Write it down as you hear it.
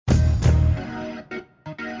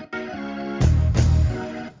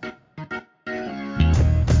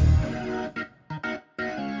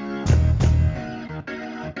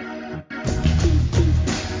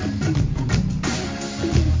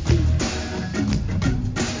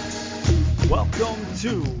Welcome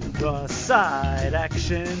to the Side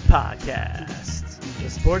Action Podcast, the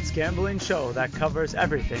sports gambling show that covers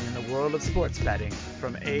everything in the world of sports betting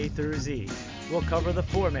from A through Z. We'll cover the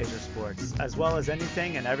four major sports, as well as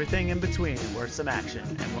anything and everything in between worth some action,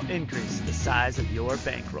 and will increase the size of your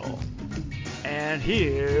bankroll. And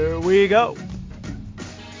here we go.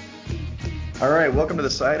 All right, welcome to the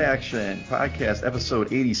Side Action Podcast,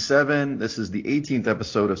 episode 87. This is the 18th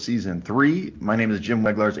episode of season 3. My name is Jim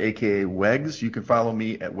Weglars, aka Wegs. You can follow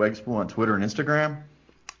me at Wegspool on Twitter and Instagram.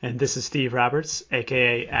 And this is Steve Roberts,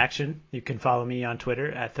 aka Action. You can follow me on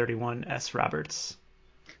Twitter at 31sroberts.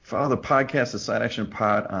 Follow the podcast, the Side Action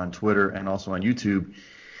Pod, on Twitter and also on YouTube.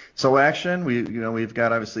 So Action, we've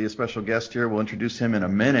got obviously a special guest here. We'll introduce him in a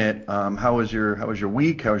minute. How was your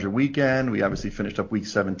week? How was your weekend? We obviously finished up week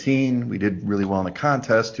 17. We did really well in the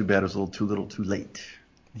contest. Too bad it was a little too late.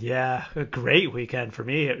 Yeah, a great weekend for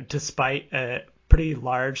me. Despite a pretty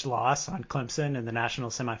large loss on Clemson in the national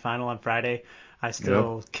semifinal on Friday, I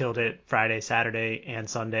still killed it Friday, Saturday, and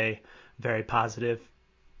Sunday. Very positive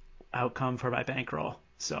outcome for my bankroll.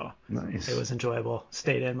 So nice. It was enjoyable.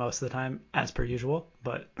 Stayed in most of the time, as per usual.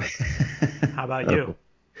 But how about you?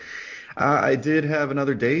 I did have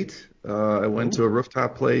another date. I went to a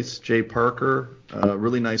rooftop place, Jay Parker.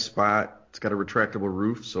 Really nice spot. It's got a retractable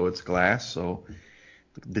roof, so it's glass. So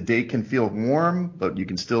the date can feel warm, but you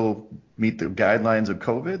can still meet the guidelines of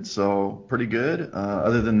COVID. So pretty good.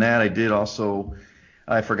 Other than that,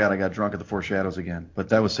 I forgot I got drunk at the Four Shadows again, but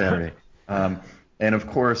that was Saturday. And of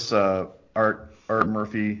course, Art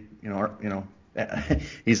Murphy,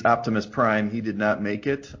 he's Optimus Prime. He did not make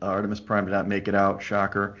it. Artemis Prime did not make it out.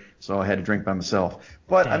 Shocker. So I had to drink by myself.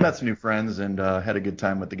 But I met some new friends and had a good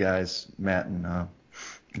time with the guys, Matt and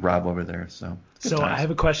Rob over there. So I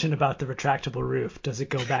have a question about the retractable roof. Does it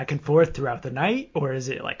go back and forth throughout the night, or is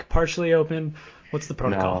it like partially open? What's the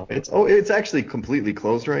protocol? No, it's actually completely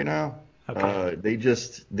closed right now. Okay.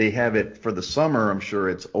 They have it for the summer. I'm sure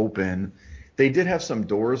it's open. They did have some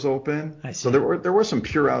doors open. I see. So there were some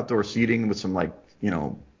pure outdoor seating with some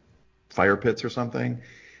fire pits or something.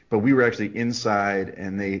 But we were actually inside,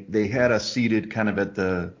 and they had us seated kind of at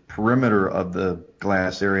the perimeter of the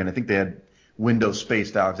glass area, and I think they had windows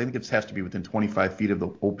spaced out. I think it has to be within 25 feet of the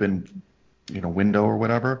open, window or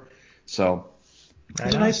whatever. So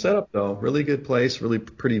it's a nice setup, though. Really good place. Really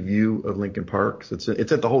pretty view of Lincoln Park. So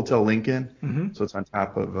it's at the Hotel Lincoln, So it's on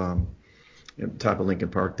top of Lincoln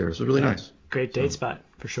Park there. So really nice. Great date spot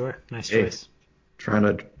for sure. Nice choice. Trying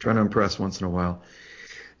to impress once in a while.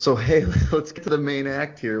 So hey, let's get to the main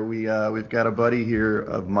act here. We've got a buddy here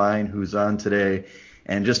of mine who's on today,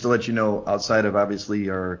 and just to let you know, outside of obviously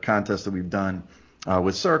our contest that we've done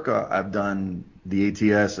with Circa, I've done the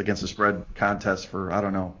ATS against the spread contest for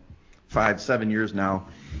 5-7 years now,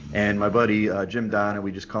 and my buddy Jim Donnan,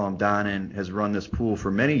 we just call him Donnan, has run this pool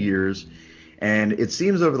for many years. And it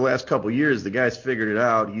seems over the last couple of years, the guy's figured it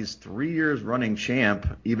out. He's 3 years running champ,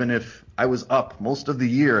 even if I was up most of the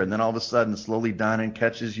year. And then all of a sudden, slowly Donnan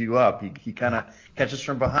catches you up. He kind of catches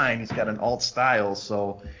from behind. He's got an alt style.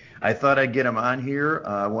 So I thought I'd get him on here.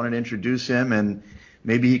 I wanted to introduce him, and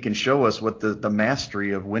maybe he can show us what the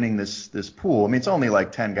mastery of winning this pool. I mean, it's only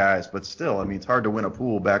like 10 guys, but still, it's hard to win a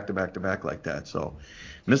pool back to back to back like that. So,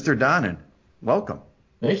 Mr. Donnan, welcome.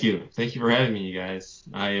 Thank you. Thank you for having me, you guys.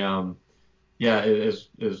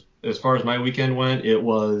 As far as my weekend went, it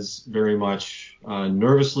was very much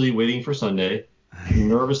nervously waiting for Sunday,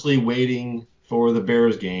 nervously waiting for the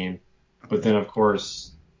Bears game. But then, of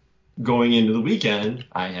course, going into the weekend,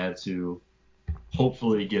 I had to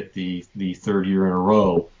hopefully get the third year in a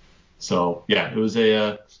row. So, it was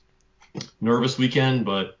a nervous weekend,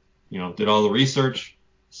 but, did all the research.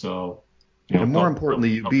 So, and more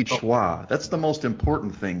importantly, you beat Schwa. That's the most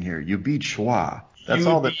important thing here. You beat Schwa. That's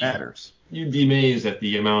all that matters. You'd be amazed at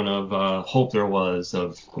the amount of hope there was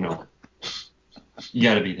of, you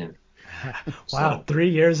got to beat him. Wow, so, 3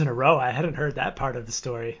 years in a row. I hadn't heard that part of the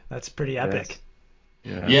story. That's pretty epic.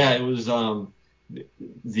 Yeah, it was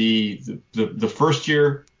the first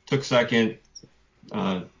year took second,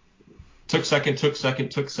 took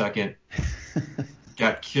second,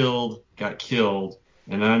 got killed,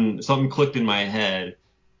 and then something clicked in my head,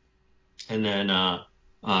 and then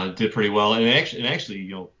did pretty well. And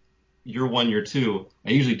actually, year 1, year 2, I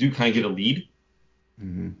usually do kind of get a lead,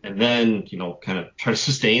 and then kind of try to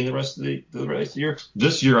sustain the rest of the year.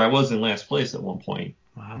 This year I was in last place at one point.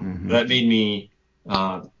 Wow. That made me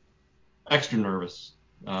extra nervous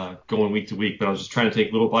going week to week. But I was just trying to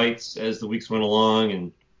take little bites as the weeks went along,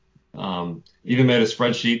 and even made a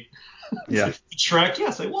spreadsheet. Yeah. Track.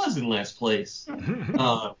 Yes, I was in last place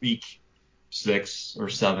week 6 or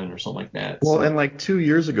 7 or something like that. Well, So, and like 2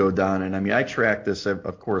 years ago, Don, and I mean, I track this,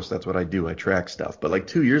 of course, that's what I do. I track stuff. But like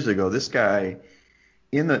 2 years ago, this guy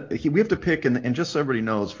we have to pick, and just so everybody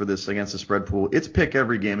knows for this against the spread pool, it's pick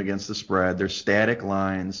every game against the spread. They're static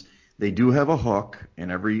lines. They do have a hook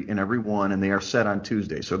in every one, and they are set on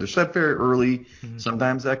Tuesday. So they're set very early. Mhm.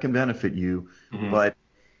 Sometimes that can benefit you. Mhm. But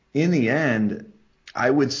in the end, I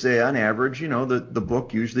would say on average, the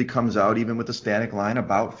book usually comes out even with the static line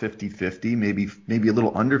about 50-50, maybe a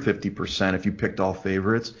little under 50% if you picked all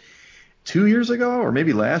favorites. 2 years ago, or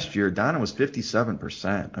maybe last year, Donna was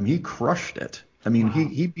 57%. I mean, he crushed it. I mean, Wow.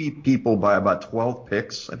 he beat people by about 12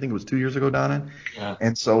 picks. I think it was 2 years ago, Donna. yeah.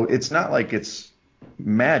 And so it's not like it's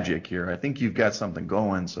magic here. I think you've got something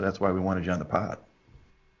going, so that's why we wanted you on the pod.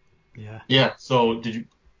 Yeah. Yeah. So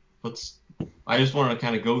I just want to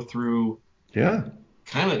kind of go through Yeah.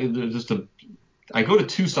 I go to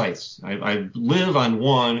 2 sites. I live on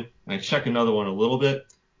one, and I check another one a little bit,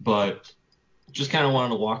 but just kind of wanted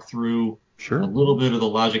to walk through Sure. a little bit of the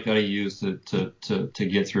logic that I use to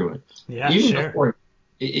get through it. Yeah, Even sure.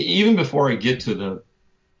 before I get to the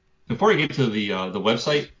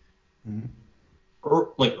website, Mhm.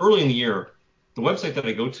 like early in the year, the website that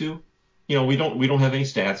I go to, we don't have any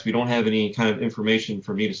stats, we don't have any kind of information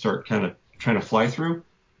for me to start kind of trying to fly through.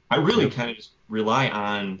 I really Yep. kind of just rely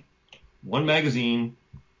on one magazine.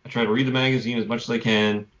 I try to read the magazine as much as I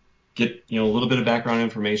can, get a little bit of background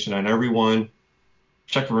information on everyone,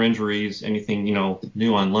 check for injuries, anything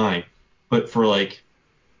new online. But for like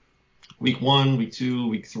week 1, week 2,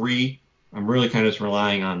 week 3, I'm really kind of just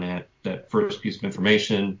relying on that first piece of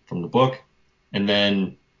information from the book, and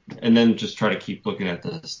then just try to keep looking at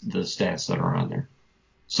the stats that are on there.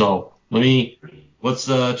 So let's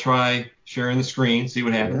try sharing the screen, see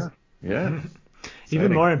what happens. Yeah. Even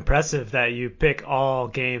Exciting. more impressive that you pick all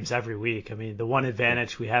games every week. I mean, the one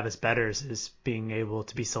advantage we have as bettors is being able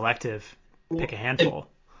to be selective, pick a handful.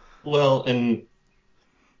 Well, and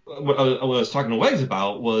what I was talking to Wags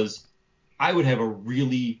about was I would have a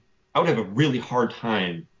really hard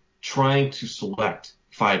time trying to select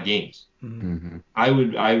 5 games. Mm-hmm.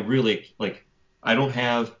 I really like, I don't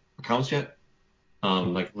have accounts yet.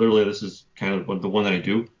 Like literally this is kind of the one that I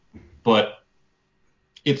do, but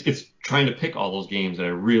it's trying to pick all those games that I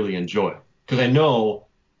really enjoy, because I know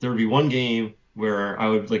there would be one game where I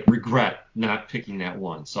would like regret not picking that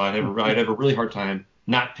one. So I'd have a really hard time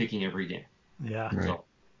not picking every game. Yeah. Right. So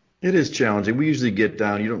It is challenging. We usually get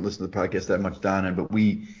down. You don't listen to the podcast that much, Donna, but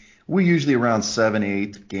we usually around 7,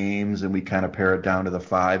 8 games, and we kind of pare it down to the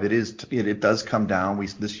 5. It does come down.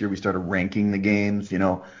 This year we started ranking the games.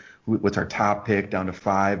 What's our top pick down to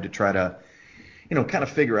 5 to try to kind of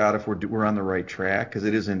figure out if we're on the right track, because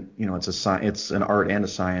it isn't. It's an art and a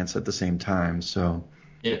science at the same time. So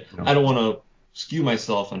yeah, I don't want to skew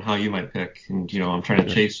myself on how you might pick, and I'm trying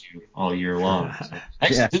to chase you all year long. So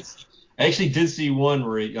I actually did see one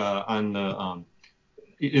where on the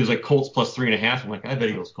it was like Colts plus 3.5. I'm like, I bet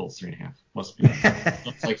he goes Colts 3.5. Must be.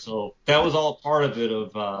 It's like, so that was all part of it.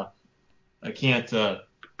 I can't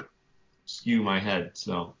skew my head.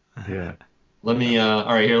 So Yeah. all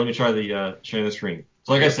right, here, let me try the sharing the screen.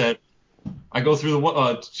 So like I said, I go through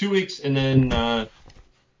the 2 weeks and then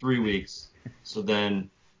 3 weeks. So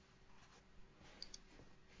then.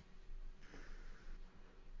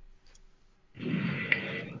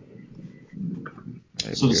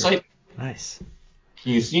 So the site. Nice.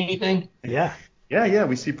 Can you see anything? Yeah. Yeah.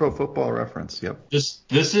 We see Pro Football Reference. Yep. This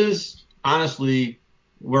is honestly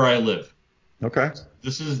where I live. Okay.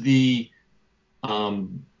 This is the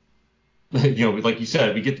like you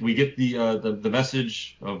said, we get the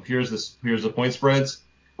message of here's the point spreads,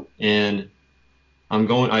 and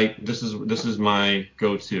this is my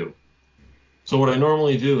go-to. So what I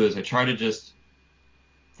normally do is I try to just,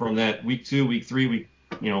 from that week 2, week 3,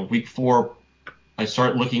 week 4, I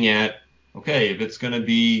start looking at, okay, if it's going to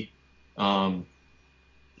be Buffalo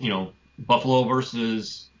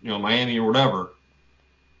versus Miami or whatever,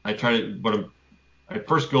 I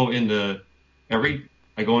first go into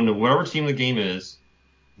whatever team the game is,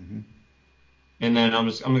 Mm-hmm. and then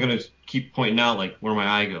I'm gonna keep pointing out like where my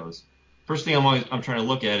eye goes. First thing I'm trying to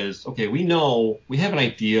look at is, okay, we have an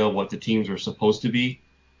idea what the teams are supposed to be.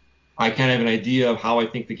 I kind of have an idea of how I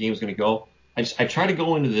think the game's going to go. I try to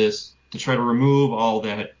go into this to try to remove all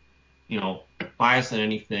that bias and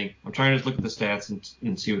anything. I'm trying to look at the stats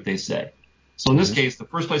and see what they say. So in this case, the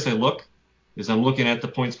first place I look is I'm looking at the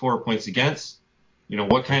points for, points against.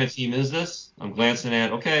 What kind of team is this? I'm glancing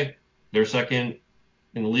at, okay, they're second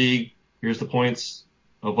in the league. Here's the points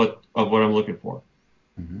of what I'm looking for.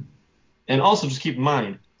 Mm-hmm. And also just keep in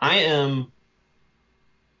mind, I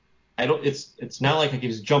It's not like I can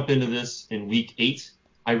just jump into this in week 8.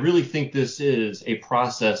 I really think this is a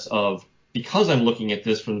process of, because I'm looking at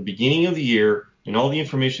this from the beginning of the year and all the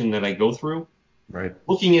information that I go through, Right.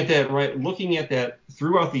 looking at that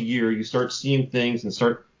throughout the year, you start seeing things and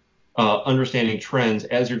start understanding trends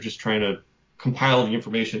as you're just trying to compile the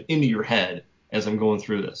information into your head as I'm going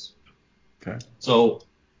through this. Okay. So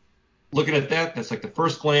looking at that, that's like the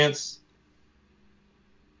first glance.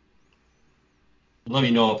 Let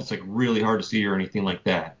me know if it's like really hard to see or anything like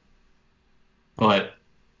that. But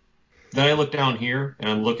then I look down here and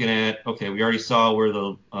I'm looking at, okay, we already saw where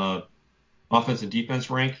the offense and defense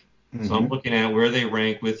rank. Mm-hmm. So I'm looking at where they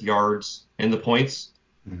rank with yards and the points.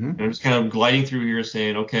 Mm-hmm. And I'm just kind of gliding through here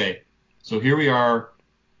saying, okay, so here we are.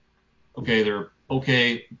 Okay, they're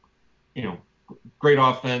okay, great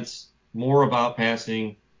offense, more about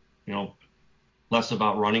passing, less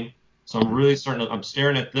about running. So I'm really I'm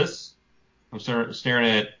staring at this. I'm staring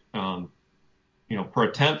at, per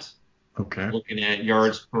attempt. Okay. Looking at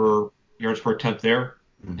yards per attempt there,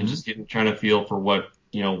 Mm-hmm. and just trying to feel for what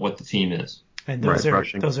the team is. And those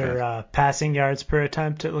Right, are passing yards per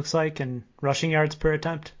attempt, it looks like, and rushing yards per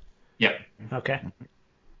attempt. Yeah. Okay.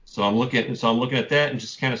 So I'm looking at that and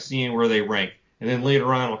just kind of seeing where they rank, and then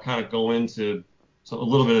later on I'll kind of go into a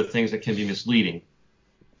little bit of things that can be misleading.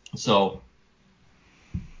 So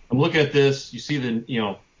I'm looking at this. You see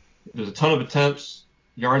there's a ton of attempts.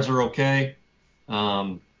 Yards are okay.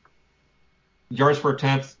 Yards per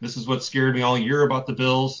attempt. This is what scared me all year about the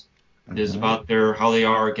Bills. Is about how they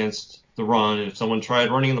are against the run. And if someone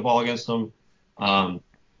tried running the ball against them, what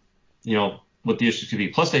the issues could be.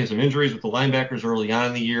 Plus, they had some injuries with the linebackers early on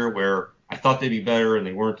in the year where I thought they'd be better and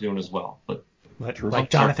they weren't doing as well. But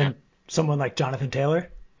someone like Jonathan Taylor,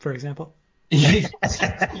 for example.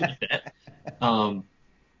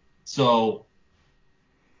 So,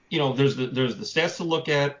 there's the stats to look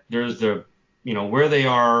at. There's the, where they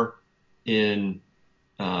are in,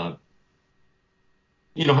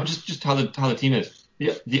 just how the team is.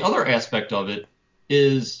 The other aspect of it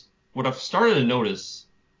is what I've started to notice,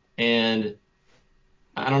 and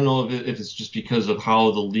I don't know if it's just because of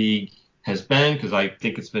how the league has been, because I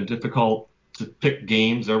think it's been difficult to pick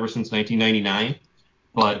games ever since 1999.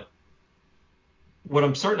 But what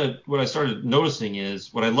I started noticing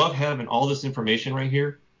is what I love having all this information right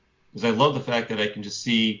here is I love the fact that I can just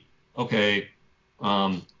see, okay,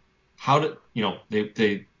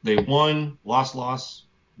 they won, lost,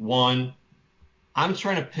 won. I'm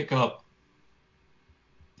trying to pick up.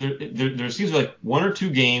 There seems like one or two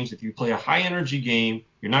games. If you play a high energy game,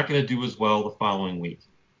 you're not going to do as well the following week.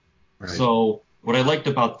 Right. So what I liked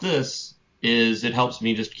about this is it helps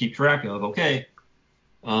me just keep track of, okay,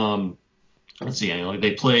 let's see,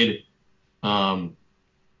 they played, you're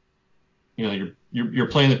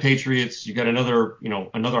playing the Patriots. You got another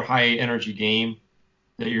high energy game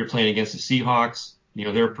that you're playing against the Seahawks.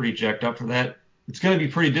 They're pretty jacked up for that. It's going to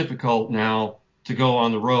be pretty difficult now to go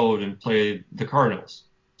on the road and play the Cardinals.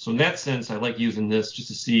 So in that sense, I like using this just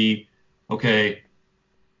to see, okay,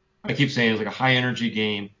 I keep saying it's like a high energy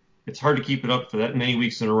game. It's hard to keep it up for that many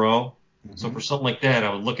weeks in a row. Mm-hmm. So for something like that,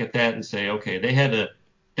 I would look at that and say, okay, they had to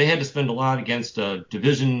spend a lot against a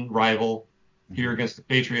division rival here against the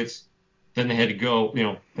Patriots. Then they had to go,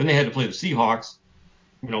 then they had to play the Seahawks,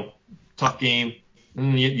 tough game.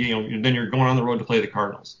 And then then you're going on the road to play the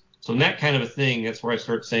Cardinals. So in that kind of a thing, that's where I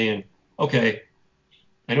start saying, okay,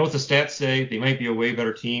 I know what the stats say. They might be a way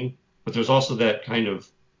better team, but there's also that kind of,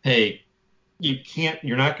 hey,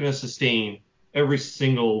 you're not going to sustain every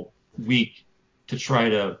single week to try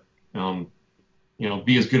to,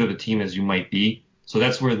 be as good of a team as you might be. So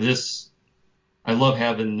that's where I love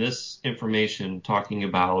having this information talking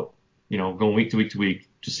about, going week to week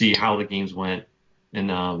to see how the games went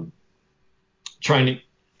and,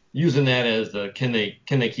 using that as can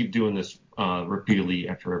they keep doing this repeatedly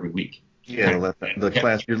after every week? Yeah,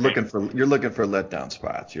 class you're looking for letdown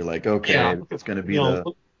spots. You're like, okay, it's going to be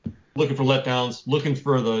looking for letdowns, looking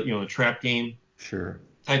for the trap game, sure,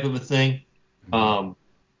 type of a thing. And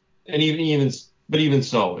even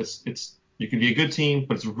so, it's you can be a good team,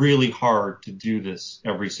 but it's really hard to do this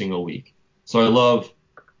every single week. So I love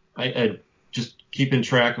I just keeping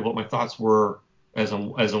track of what my thoughts were as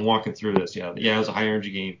I'm walking through this. Yeah, it was a high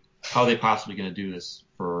energy game. How are they possibly going to do this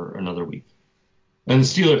for another week? And the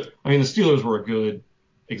Steelers were a good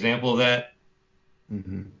example of that.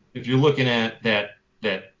 Mm-hmm. If you're looking at that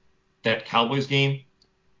Cowboys game,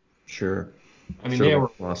 sure. They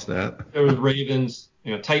lost that. There was Ravens,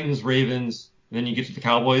 Titans, Ravens, and then you get to the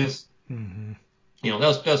Cowboys. Mm-hmm.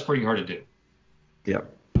 That was pretty hard to do. Yep.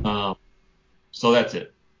 So that's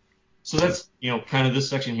it. So that's kind of this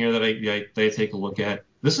section here that I take a look at.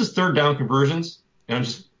 this is third down conversions, and I'm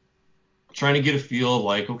just trying to get a feel of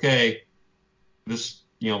like, okay, this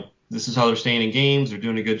is how they're staying in games. They're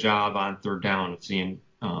doing a good job on third down of seeing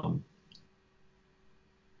of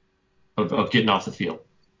getting off the field.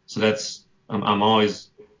 So that's I'm always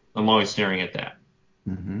staring at that.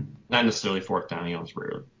 Mm-hmm. Not necessarily fourth down, it's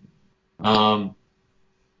rarely.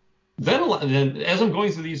 Then as I'm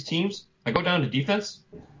going through these teams, I go down to defense,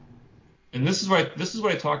 and this is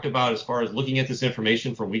what I talked about as far as looking at this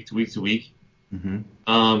information from week to week to week.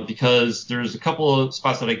 Mm-hmm. Because there's a couple of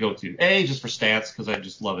spots that I go to. A, just for stats, because I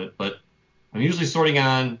just love it, but I'm usually sorting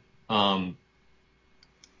on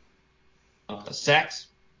sacks.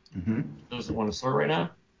 Mm-hmm. Doesn't want to sort right now.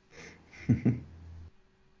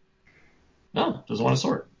 No, doesn't want to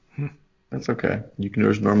sort. That's okay. You can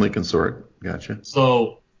normally can sort. Gotcha.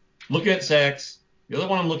 So looking at sacks. The other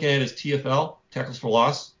one I'm looking at is TFL, tackles for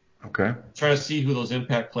loss. Okay. Trying to see who those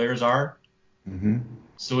impact players are. Mm-hmm.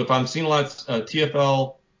 So if I'm seeing a lot of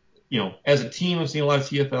TFL, as a team, I'm seeing a lot of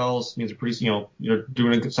TFLs. Means they're pretty, you're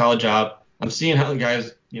doing a good, solid job. I'm seeing how the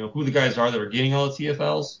guys, who the guys are that are getting all the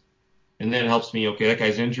TFLs, and then it helps me. Okay, that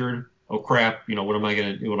guy's injured. Oh crap, what am I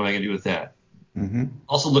gonna do with that? Mm-hmm.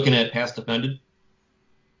 Also looking at pass defended.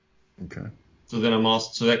 Okay. So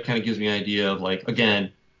that kind of gives me an idea of like,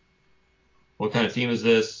 again, what kind of team is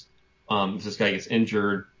this? If this guy gets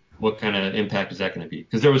injured, what kind of impact is that going to be?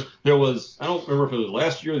 Because there was I don't remember if it was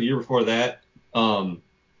last year or the year before that.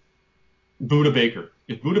 Buda Baker.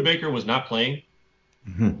 If Buda Baker was not playing,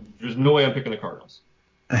 there's no way I'm picking the Cardinals.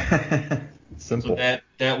 Simple. So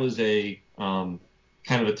that was a kind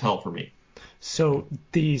of a tell for me. So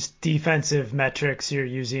these defensive metrics you're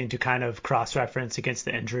using to kind of cross-reference against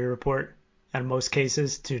the injury report in most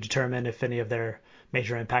cases to determine if any of their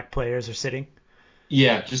major impact players are sitting?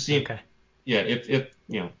 Yeah, just seeing. Okay. Yeah,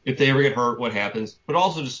 if they ever get hurt, what happens? But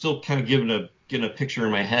also just still kind of getting a picture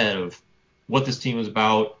in my head of what this team is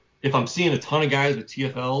about. If I'm seeing a ton of guys with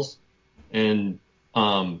TFLs and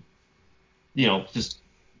just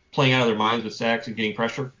playing out of their minds with sacks and getting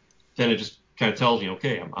pressure, then it just kind of tells me,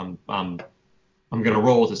 okay, I'm going to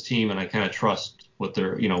roll with this team, and I kind of trust what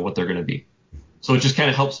they're going to be. So it just kind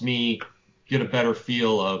of helps me get a better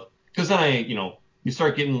feel of, because then you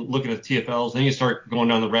start looking at the TFLs, then you start going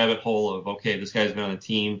down the rabbit hole of, okay, this guy's been on the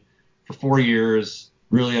team for 4 years,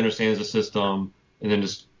 really understands the system, and then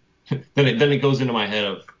just then it goes into my head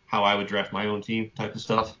of how I would draft my own team type of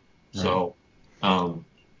stuff. Right. So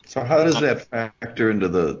how does that factor into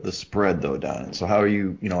the spread though, Don? So how are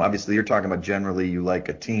you, obviously you're talking about generally you like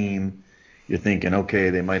a team, you're thinking, okay,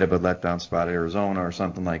 they might have a letdown spot at Arizona or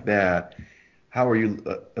something like that. How are you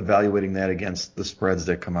evaluating that against the spreads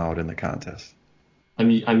that come out in the contest?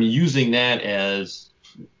 I'm using that as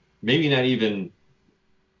maybe not even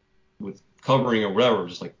with covering or whatever,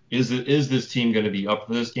 just like, is this team going to be up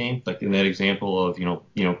for this game? Like in that example of,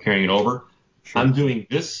 carrying it over. Sure. I'm doing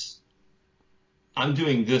this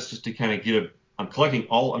just to kind of I'm trying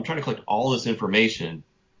to collect all this information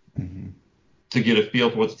to get a feel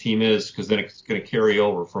for what the team is, because then it's going to carry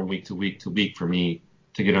over from week to week to week for me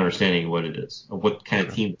to get an understanding of what it is, of what kind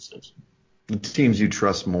of team this is. The teams you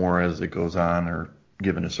trust more as it goes on or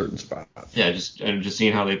given a certain spot. Yeah, just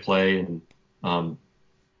seeing how they play and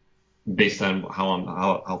based on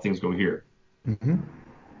how things go here. Mm-hmm.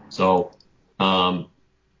 So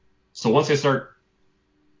once I start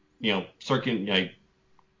getting,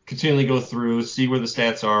 continually go through, see where the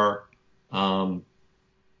stats are,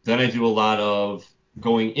 then I do a lot of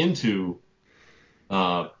going into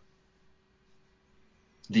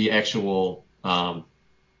the actual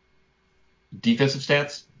defensive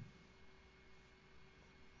stats.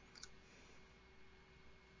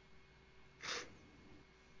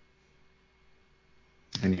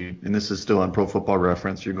 And this is still on Pro Football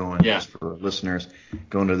Reference. You're going, just for listeners,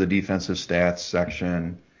 going to the defensive stats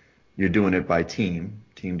section. You're doing it by team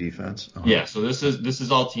defense. Uh-huh. Yeah, so this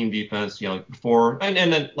is all team defense. Before and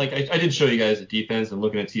then like I did show you guys the defense and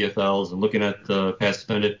looking at TFLs and looking at the pass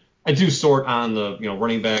defended. I do sort on the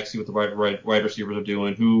running back, see what the wide receivers are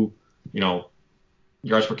doing, who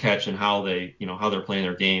yards per catch, and how they're playing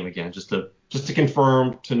their game again, just to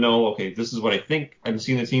confirm, to know, okay, this is what I think I'm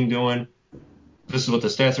seeing the team doing. This is what the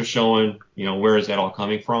stats are showing. Where is that all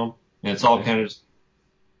coming from? And it's all kind of just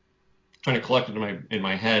trying to collect it in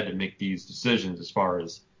my head and make these decisions as far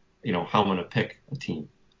as how I'm going to pick a team.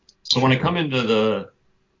 So when I come in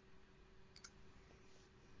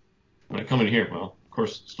here, well, of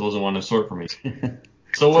course, it still doesn't want to sort for me.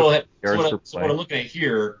 So what I'm looking at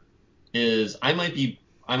here is I might be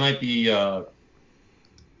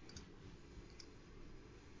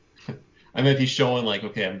showing like,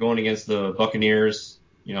 okay, I'm going against the Buccaneers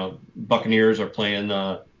Buccaneers are playing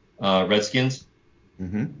the Redskins.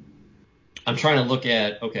 Mm-hmm. I'm trying to look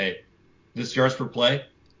at, okay, this yards per play.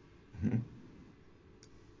 Mm-hmm.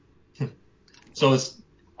 So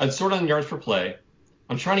I'd sort on yards per play.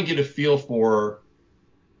 I'm trying to get a feel for,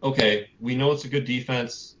 okay, we know it's a good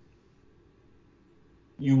defense.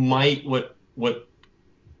 You might, what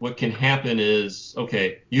can happen is,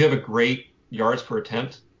 okay, you have a great yards per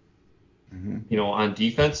attempt, on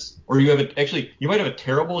defense, or you might have a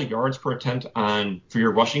terrible yards per attempt for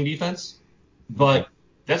your rushing defense, but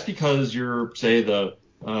that's because you're, say,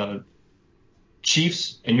 the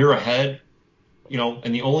Chiefs and you're ahead,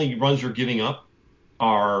 and the only runs you're giving up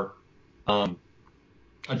are a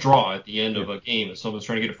draw at the end of a game if someone's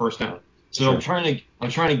trying to get a first down. So Sure. I'm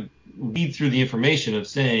trying to weed through the information of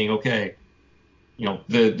saying, okay,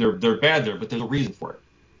 they're bad there, but there's a reason for it.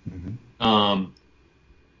 Mm-hmm.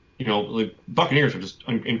 The Buccaneers are just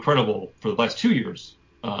incredible for the last 2 years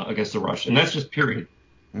against the rush, and that's just period.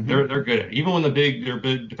 Mm-hmm. They're good at it. Even when their big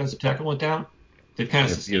defensive tackle went down, they've kind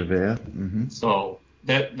of sustained it. Mm-hmm. So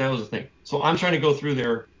that was the thing. So I'm trying to go through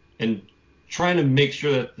there and trying to make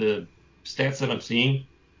sure that the stats that I'm seeing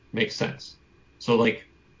make sense. So like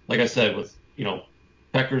I said, with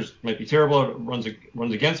Packers might be terrible at runs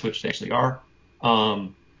against, which they actually are.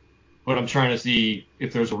 But I'm trying to see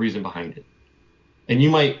if there's a reason behind it. And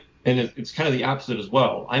it's kind of the opposite as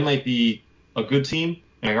well. I might be a good team,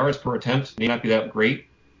 and my yards per attempt may not be that great.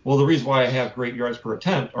 Well, the reason why I have great yards per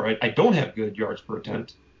attempt, or I don't have good yards per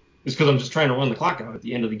attempt, is because I'm just trying to run the clock out at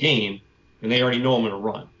the end of the game, and they already know I'm going to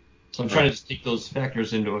run. So I'm trying to just take those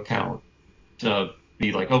factors into account to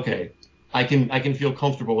be like, okay, I can feel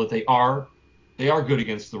comfortable that they are good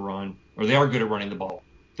against the run, or they are good at running the ball.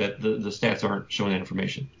 That the stats aren't showing that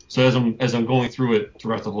information. So as I'm going through it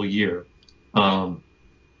throughout the whole year,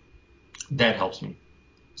 that helps me.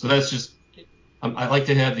 So that's just, I like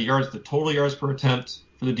to have the total yards per attempt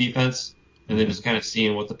for the defense, and then just kind of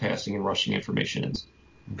seeing what the passing and rushing information is.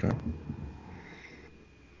 Okay.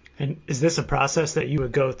 And is this a process that you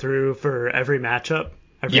would go through for every matchup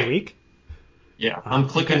every week? Yeah, I'm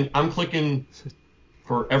clicking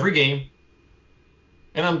for every game,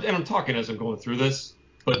 and I'm talking as I'm going through this,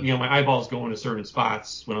 but my eyeballs go into certain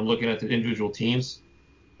spots when I'm looking at the individual teams,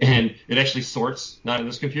 and it actually sorts, not in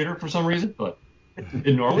this computer for some reason, but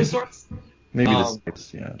it normally sorts. Maybe the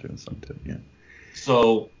sites, doing something, yeah.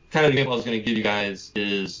 So kind of the example I was going to give you guys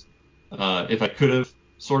is if I could have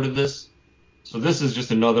sorted this. So this is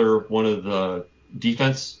just another one of the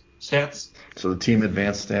defense stats. So the team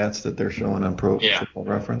advanced stats that they're showing on Pro Football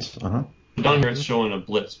Reference. Uh-huh. Down here it's showing a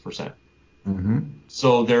blitz percent. Mm-hmm.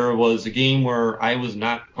 So there was a game where I was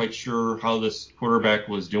not quite sure how this quarterback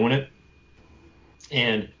was doing it.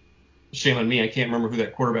 And shame on me, I can't remember who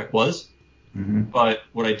that quarterback was. Mm-hmm. But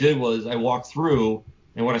what I did was I walked through,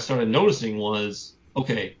 and what I started noticing was,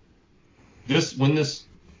 okay, when this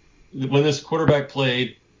quarterback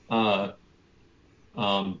played the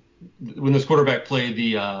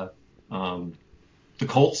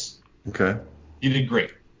Colts, okay, he did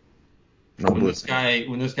great. No when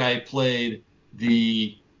blitzing. this guy played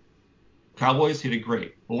the Cowboys, he did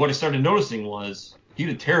great. But what I started noticing was he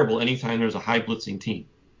did terrible anytime there's a high blitzing team.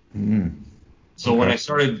 Mm-hmm. So when I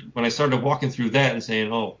started walking through that and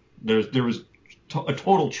saying, oh, there was a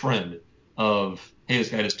total trend of, hey, this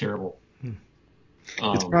guy is terrible.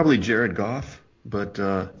 It's probably Jared Goff, but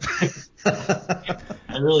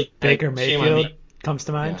Baker Mayfield comes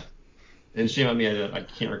to mind. Yeah. And shame on me, I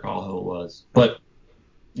can't recall who it was. But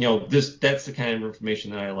that's the kind of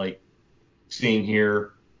information that I like seeing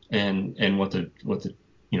here and what and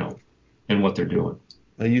what they're doing.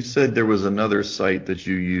 Now you said there was another site that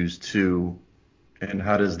you used too, and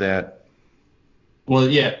how does that? Well,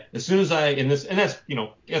 yeah, as soon as that's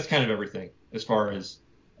kind of everything as far as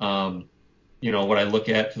what I look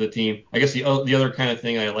at for the team. I guess the other kind of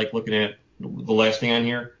thing I like looking at, the last thing on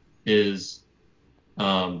here is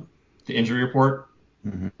the injury report.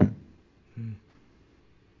 Mm-hmm.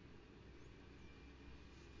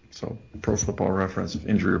 So Pro Football Reference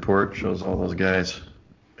injury report shows all those guys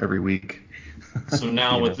every week. So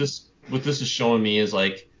now what this is showing me is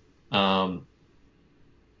like, I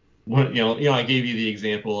gave you the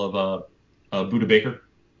example of Budda Baker.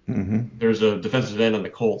 Mm-hmm. There's a defensive end on the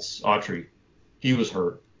Colts, Autry. He was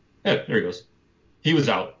hurt. Yeah, there he goes. He was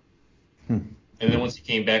out. And then once he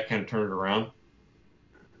came back, kind of turned it around.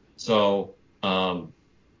 So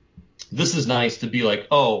this is nice to be like,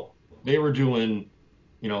 oh, they were doing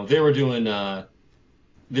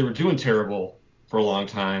terrible for a long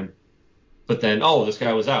time, but then this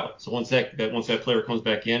guy was out. So once that player comes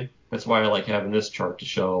back in, that's why I like having this chart to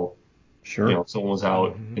show. Sure. Someone was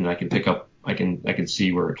out, and I can pick up I can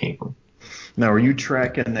see where it came from. Now, are you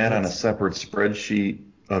tracking that on a separate spreadsheet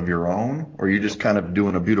of your own, or are you just kind of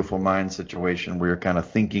doing a beautiful mind situation where you're kind of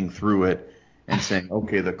thinking through it and saying,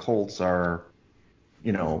 okay, the Colts are,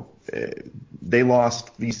 they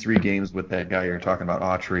lost these 3 games with that guy you're talking about,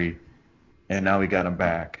 Autry, and now we got him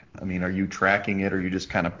back. I mean, are you tracking it, or are you just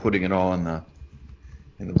kind of putting it all in the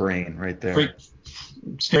brain right there?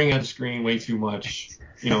 Staring at the screen way too much,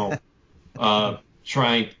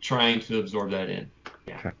 trying to absorb that in.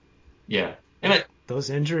 Yeah. Okay. Yeah. And those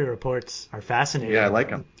injury reports are fascinating. Yeah, I like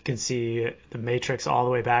them. You can see the matrix all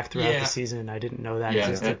the way back throughout the season. I didn't know that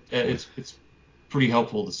existed. It's pretty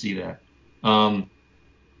helpful to see that.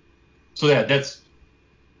 So that's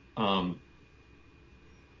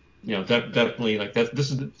definitely like that.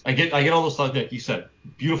 This is I get all those thoughts like you said.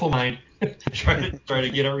 Beautiful mind. try to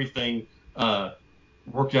get everything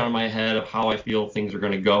worked out in my head of how I feel things are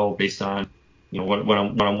going to go based on what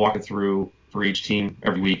I'm walking through for each team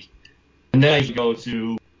every week. And then I usually go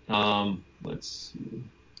to let's see,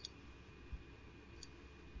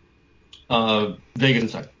 Vegas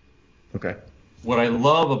Insider. Okay. What I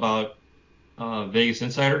love about Vegas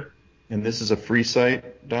Insider. And this is a free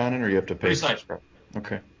site, Donnan, or you have to pay? Free site.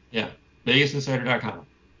 Okay. Yeah, VegasInsider.com.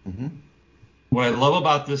 Mm-hmm. What I love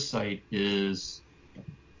about this site is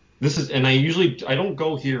and I don't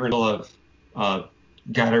go here until I've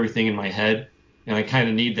got everything in my head, and I kind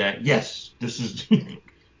of need that. Yes, this is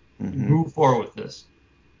move forward with this.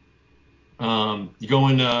 You go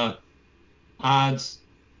into odds,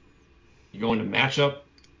 you go into matchup.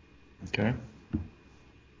 Okay.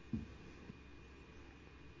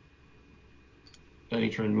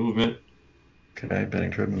 Betting trend movement. Okay,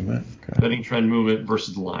 betting trend movement. Okay. Betting trend movement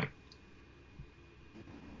versus the line.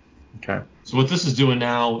 Okay. So what this is doing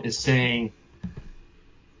now is saying,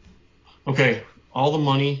 okay, all the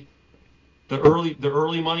money, the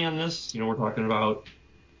early money on this, we're talking about,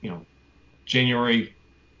 January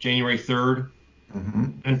 3rd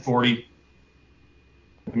and 40.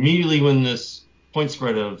 Immediately when this point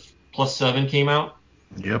spread of +7 came out,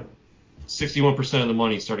 yep, 61% of the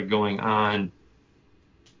money started going on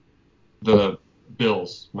the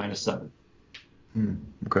Bills -7.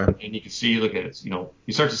 Okay. And you can see, look at it. You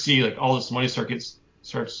start to see like all this money starts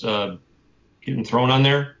getting thrown on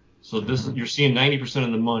there. So you're seeing 90%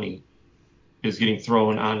 of the money is getting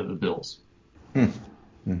thrown onto the Bills.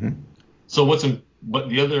 So the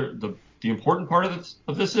important part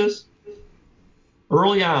of this is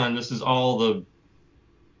early on. This is all the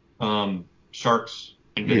sharps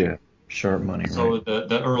and big. Yeah, sharp money. So right.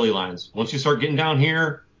 the early lines. Once you start getting down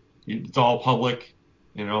here, it's all public,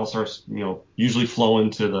 and it all starts usually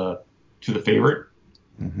flowing to the favorite.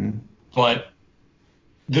 But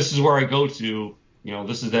this is where I go to.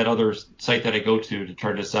 This is that other site that I go to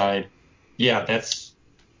try to decide. Yeah, that's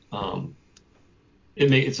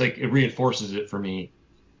it reinforces it for me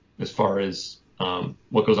as far as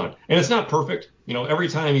what goes on. And it's not perfect. Every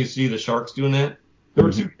time you see the Sharks doing that, there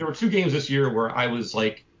were two games this year where I was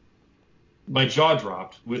like, my jaw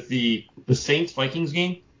dropped with the Saints Vikings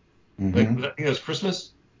game. Like, I think it was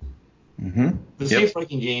Christmas. The Saints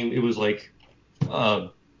Viking game, it was like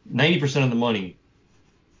 90% of the money.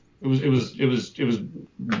 It was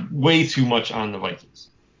way too much on the Vikings.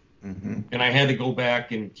 And I had to go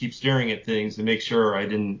back and keep staring at things to make sure I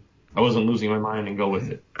wasn't losing my mind and go with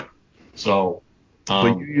it. So,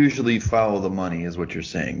 but you usually follow the money, is what you're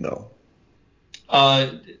saying, though.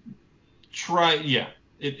 It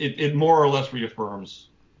more or less reaffirms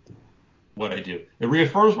what I do. It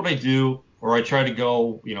reaffirms what I do, or I try to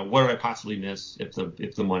go, what did I possibly miss if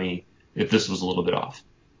this was a little bit off.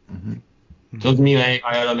 Doesn't mean I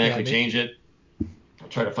automatically change it. I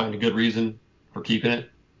try to find a good reason for keeping it.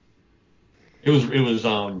 It was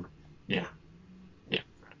yeah.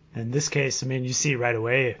 In this case, you see right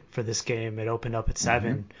away for this game, it opened up at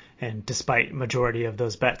 7, and despite majority of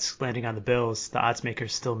those bets landing on the Bills, the odds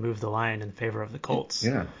makers still moved the line in favor of the Colts.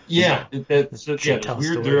 Yeah. There's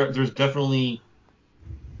there's definitely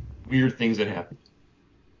weird things that happen.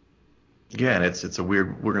 Yeah, and it's a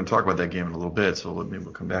weird. We're going to talk about that game in a little bit, so maybe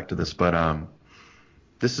we'll come back to this. But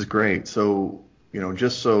this is great. So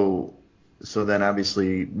just so then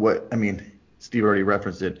obviously Steve already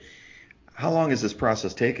referenced it. How long has this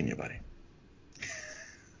process taken you, buddy?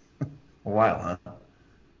 A while, huh?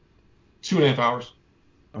 2.5 hours.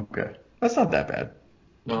 Okay, that's not that bad.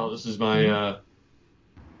 No, this is my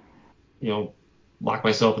lock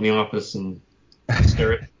myself in the office and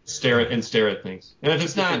stare at things. And if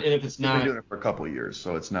it's not, you've been doing it for a couple of years,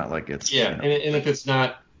 so it's not like it's and if it's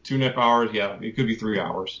not 2.5 hours, it could be 3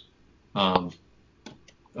 hours of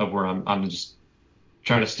where I'm just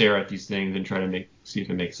trying to stare at these things and try to see if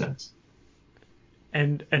it makes sense.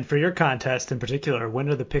 And for your contest in particular, when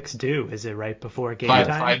are the picks due? Is it right before game time?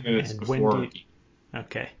 5 minutes And before.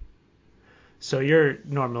 Okay. So you're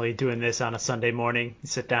normally doing this on a Sunday morning. You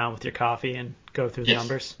sit down with your coffee and go through the Yes.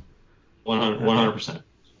 numbers. 100%.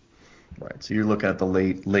 Right. So you're looking at the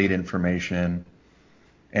late information,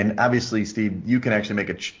 and obviously, Steve, you can actually make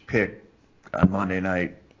a pick on Monday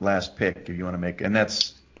night, last pick if you want to make, and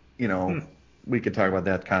that's, we could talk about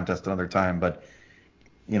that contest another time, but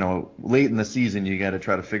late in the season, you got to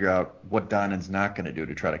try to figure out what Donovan's not going to do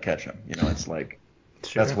to try to catch him. It's like,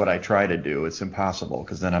 Sure. That's what I try to do. It's impossible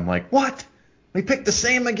because then I'm like, what? We picked the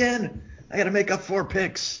same again. I got to make up 4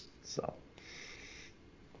 picks. So.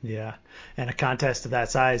 Yeah, and a contest of that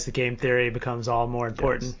size, the game theory becomes all more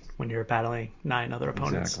important when you're battling 9 other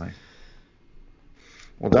opponents. Exactly.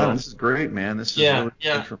 Well, Don, this is great, man. This is really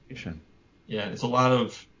good information. Yeah, it's a lot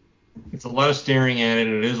of staring at it,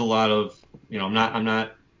 and it is a lot of, I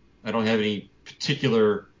don't have any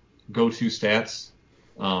particular go-to stats.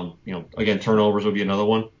 Again, turnovers would be another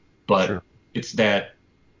one, but It's that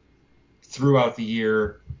throughout the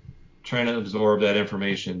year, trying to absorb that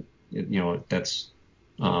information. That's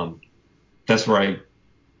where I,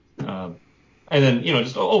 and then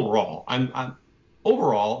just overall,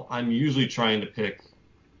 I'm usually trying to pick,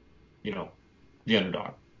 the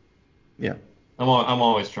underdog. Yeah. I'm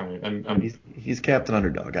always trying to. He's Captain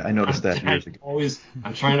Underdog. I noticed that years ago.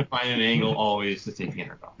 I'm trying to find an angle always to take the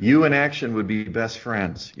underdog. You and Action would be best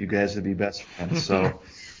friends. You guys would be best friends. So,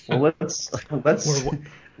 well,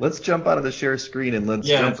 let's jump out of the share screen and let's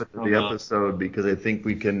jump into the episode because I think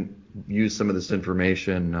we can use some of this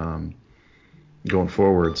information going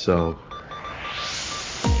forward. So.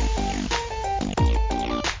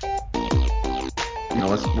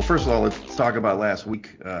 Well, first of all, let's talk about last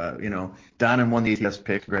week. Donan won the ATS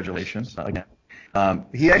pick. Congratulations again.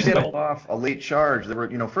 He actually had to hold off a late charge. There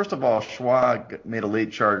were, first of all, Schwag made a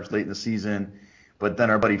late charge late in the season, but then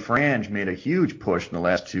our buddy Frange made a huge push in the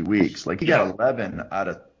last 2 weeks. Like he got 11 out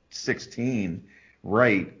of 16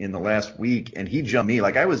 right in the last week, and he jumped me.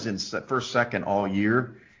 Like I was in first, second all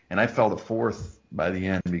year, and I fell to 4th by the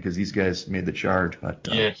end because these guys made the charge. But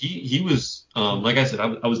he was like I said,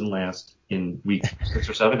 I was in last in week 6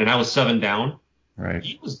 or 7, and I was 7 down. Right.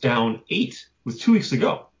 He was down 8 with 2 weeks to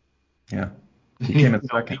go. Yeah. He came in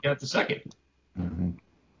second. He got the second. Mm-hmm.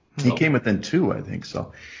 He came within 2, I think.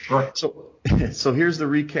 So. Right. So here's the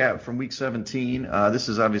recap from week 17. This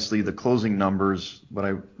is obviously the closing numbers, what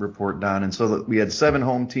I report down. And so we had 7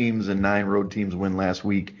 home teams and 9 road teams win last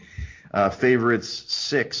week. Favorites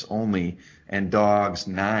 6 only, and dogs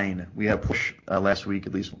 9. We had a push last week,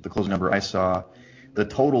 at least the closing number I saw. The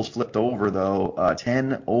totals flipped over, though,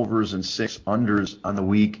 10 overs and 6 unders on the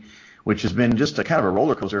week, which has been just a kind of a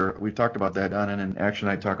roller coaster. We've talked about that, Don, and in Action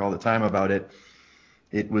I talk all the time about it.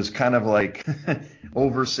 It was kind of like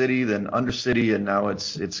over city, then under city, and now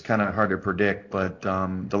it's kind of hard to predict. But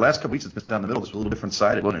the last couple weeks it's been down the middle. It's a little different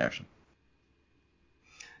sided in Action.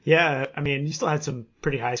 Yeah, I mean, you still had some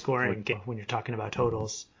pretty high scoring when you're talking about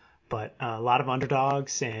totals, but a lot of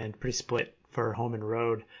underdogs and pretty split for home and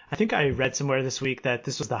road. I think I read somewhere this week that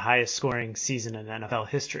this was the highest scoring season in NFL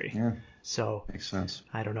history. Yeah. So makes sense.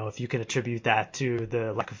 I don't know if you can attribute that to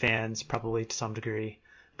the lack of fans, probably to some degree,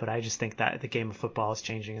 but I just think that the game of football is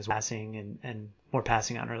changing as passing and more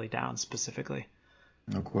passing on early downs specifically.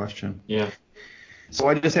 No question. Yeah. So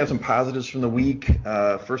I just have some positives from the week.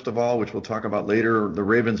 First of all, which we'll talk about later, the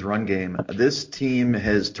Ravens run game. This team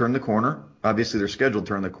has turned the corner. Obviously, their schedule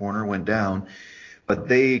turned the corner, went down, but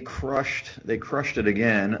they crushed it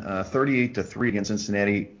again, 38-3 against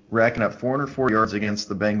Cincinnati, racking up 404 yards against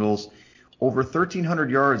the Bengals, over 1,300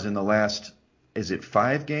 yards in the last,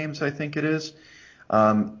 5 games, I think it is.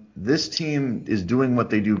 This team is doing what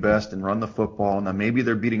they do best and run the football. Now, maybe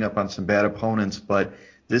they're beating up on some bad opponents, but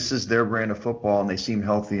this is their brand of football, and they seem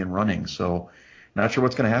healthy and running. So not sure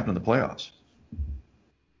what's going to happen in the playoffs.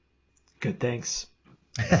 Good, thanks.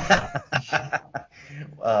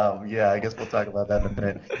 Yeah, I guess we'll talk about that in a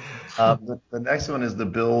minute. The next one is the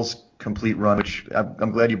Bills' complete run, which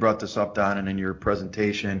I'm glad you brought this up, Don, and in your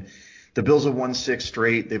presentation. The Bills have won 6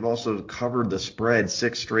 straight. They've also covered the spread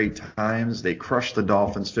 6 straight times. They crushed the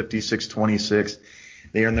Dolphins 56-26.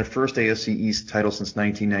 They earned their first AFC East title since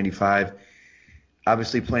 1995.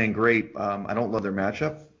 Obviously playing great. I don't love their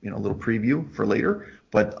matchup, a little preview for later,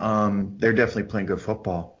 but they're definitely playing good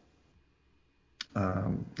football.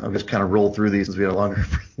 I'll just kind of roll through these since we had a longer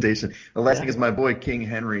presentation. The last thing is my boy King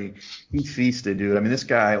Henry. He feasted, dude. I mean, this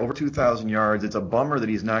guy, over 2,000 yards. It's a bummer that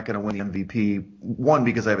he's not going to win the MVP. One,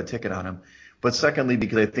 because I have a ticket on him. But secondly,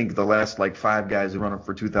 because I think the last 5 guys who run up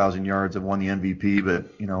for 2,000 yards have won the MVP. But,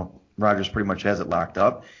 Rodgers pretty much has it locked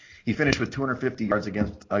up. He finished with 250 yards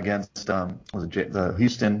against the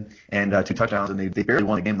Houston and 2 touchdowns, and they barely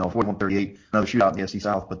won the game though, 41-38, another shootout in the SC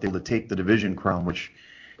South, but they were able to take the division crown, which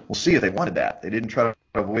we'll see if they wanted that. They didn't try to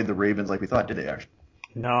avoid the Ravens like we thought, did they actually?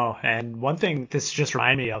 No, and one thing this just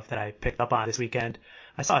reminded me of that I picked up on this weekend,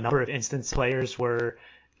 I saw a number of instance players were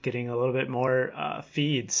getting a little bit more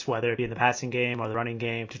feeds, whether it be in the passing game or the running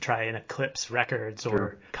game, to try and eclipse records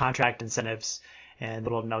or contract incentives. And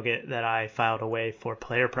the little nugget that I filed away for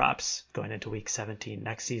player props going into week 17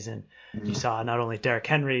 next season, you saw not only Derrick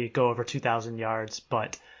Henry go over 2,000 yards,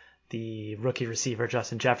 but the rookie receiver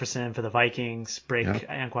Justin Jefferson for the Vikings break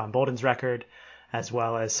Anquan Bolden's record, as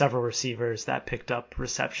well as several receivers that picked up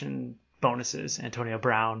reception bonuses. Antonio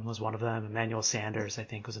Brown was one of them. Emmanuel Sanders, I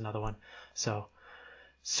think, was another one. So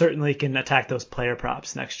certainly can attack those player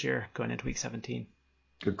props next year going into week 17.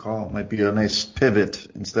 Good call. Might be a nice pivot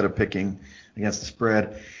instead of picking against the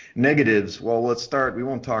spread. Negatives. Well, let's start. We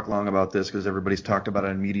won't talk long about this because everybody's talked about it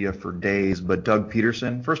in media for days. But Doug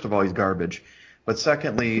Peterson, first of all, he's garbage. But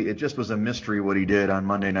secondly, it just was a mystery what he did on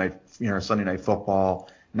Monday night, Sunday Night Football,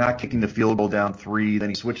 not kicking the field goal down 3. Then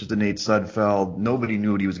he switches to Nate Sudfeld. Nobody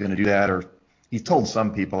knew he was going to do that, or he told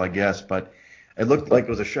some people, I guess. But it looked like it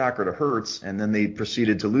was a shocker to Hurts. And then they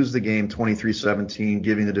proceeded to lose the game 23-17,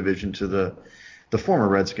 giving the division to the former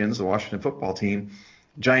Redskins, the Washington football team.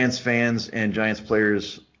 Giants fans and Giants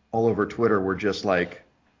players all over Twitter were just like,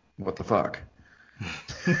 what the fuck?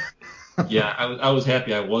 Yeah, I was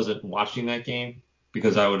happy I wasn't watching that game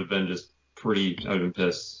because I would have been I would have been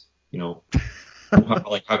pissed. How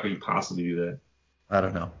could you possibly do that? I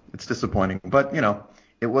don't know. It's disappointing. But,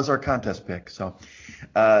 it was our contest pick. So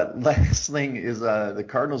last thing is the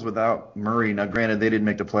Cardinals without Murray. Now, granted, they didn't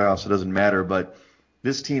make the playoffs, so it doesn't matter. But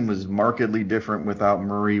this team was markedly different without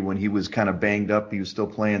Murray. When he was kind of banged up, he was still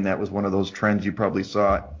playing. That was one of those trends you probably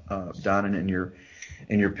saw, Don, in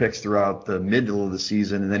your picks throughout the middle of the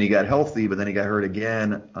season. And then he got healthy, but then he got hurt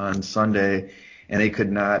again on Sunday, and they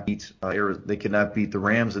could not beat the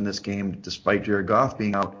Rams in this game despite Jared Goff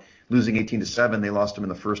being out, losing 18-7. They lost him in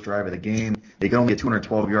the first drive of the game. They could only get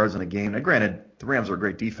 212 yards in the game. Now, granted, the Rams are a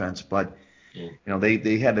great defense, but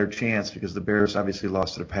they had their chance because the Bears obviously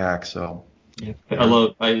lost to the Pack. So. Yeah.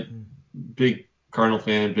 Big Cardinal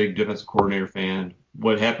fan, big defensive coordinator fan.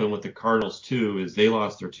 What happened with the Cardinals too is they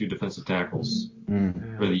lost their 2 defensive tackles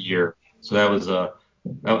for the year. So that was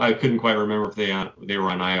I couldn't quite remember if they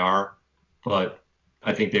were on IR, but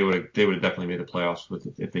I think they would have definitely made the playoffs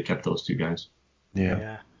if they kept those 2 guys.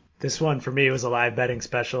 Yeah. This one for me was a live betting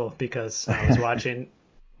special because I was watching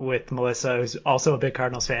with Melissa, who's also a big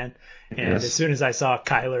Cardinals fan. And as soon as I saw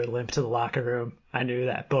Kyler limp to the locker room, I knew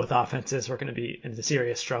that both offenses were going to be in a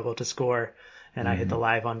serious struggle to score. And I hit the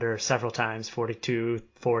live under several times, 42,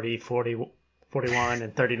 40, 40, 41,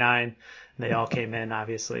 and 39. And they all came in,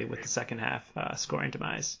 obviously, with the second half scoring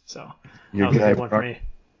demise. So that was a good one for me.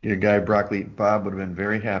 Your guy, Broccoli Bob, would have been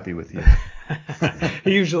very happy with you.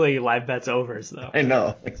 He usually live bets overs, though. I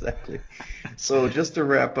know, exactly. So just to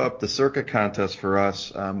wrap up the Circa contest for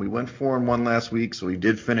us, we went 4-1 last week, so we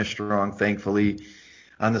did finish strong, thankfully.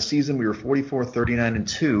 On the season, we were 44, 39, and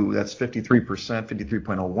 2. That's 53%,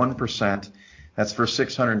 53.01%. That's for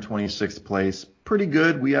 626th place. Pretty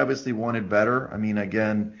good. We obviously wanted better. I mean,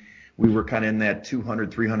 again, we were kind of in that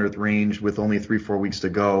 200, 300th range with only 3-4 weeks to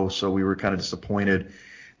go, so we were kind of disappointed.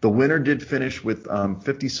 The winner did finish with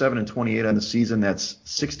 57 and 28 on the season. That's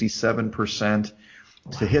 67%.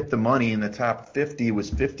 Wow. To hit the money in the top 50 was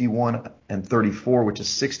 51 and 34, which is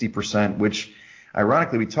 60%, which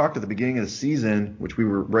ironically we talked at the beginning of the season, which we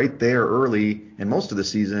were right there early in most of the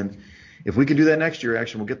season. If we can do that next year,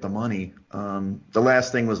 actually, we'll get the money. The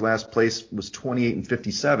last thing was last place was 28 and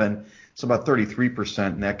 57. It's about 33%,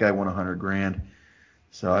 and that guy won $100,000.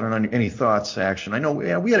 So I don't know any thoughts, Action. I know,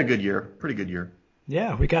 we had a good year, pretty good year.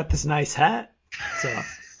 Yeah, we got this nice hat, so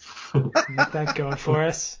get that going for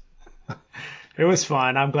us. It was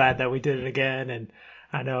fun. I'm glad that we did it again, and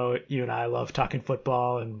I know you and I love talking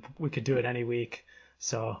football, and we could do it any week,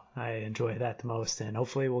 so I enjoy that the most, and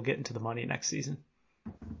hopefully we'll get into the money next season.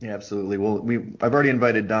 Yeah, absolutely. Well, I've already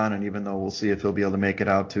invited Don, and even though we'll see if he'll be able to make it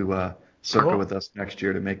out to Circa with us next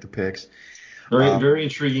year to make the picks. Very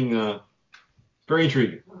intriguing. Very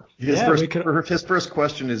intriguing. His first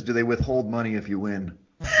question is, do they withhold money if you win?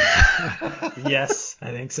 Yes,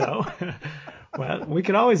 I think so. Well, we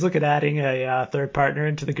could always look at adding a third partner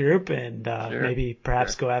into the group and maybe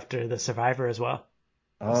perhaps go after the Survivor as well.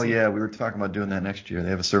 Oh, yeah, we were talking about doing that next year. They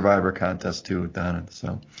have a Survivor contest, too, down it.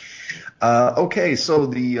 So, okay, so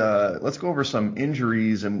let's go over some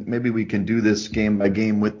injuries, and maybe we can do this game by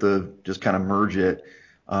game just kind of merge it.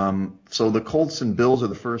 So the Colts and Bills are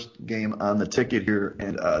the first game on the ticket here,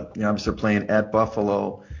 and obviously they're playing at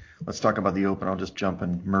Buffalo. Let's talk about the open. I'll just jump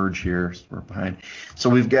and merge here. So we're behind.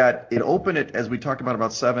 So we've got it open at, as we talked about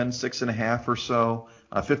 6.5 or so,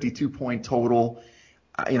 52-point total.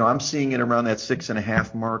 I'm seeing it around that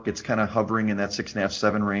 6.5 mark. It's kind of hovering in that 6.5,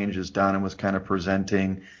 7 range as Donna was kind of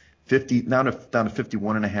presenting. 50 down to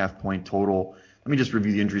 51.5 point total. Let me just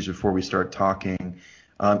review the injuries before we start talking.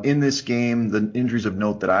 In this game, the injuries of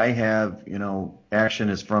note that I have, action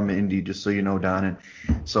is from Indy, just so you know, Don. And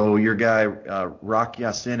so your guy, Rock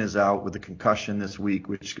Ya-Sin, is out with a concussion this week,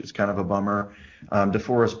 which is kind of a bummer.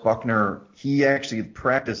 DeForest Buckner, he actually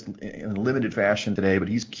practiced in limited fashion today, but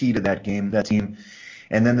he's key to that team.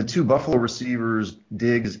 And then the two Buffalo receivers,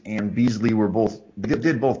 Diggs and Beasley,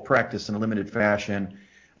 did both practice in a limited fashion.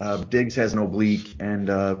 Diggs has an oblique,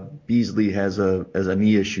 and Beasley has a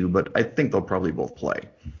knee issue, but I think they'll probably both play.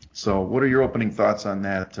 So what are your opening thoughts on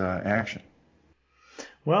that action?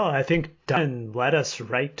 Well, I think Dunn led us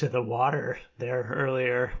right to the water there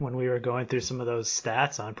earlier when we were going through some of those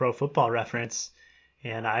stats on Pro Football Reference.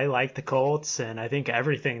 And I like the Colts, and I think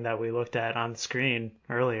everything that we looked at on the screen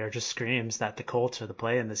earlier just screams that the Colts are the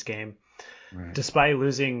play in this game. Right. Despite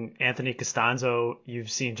losing Anthony Costanzo,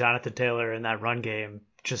 you've seen Jonathan Taylor in that run game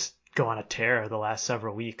just go on a tear the last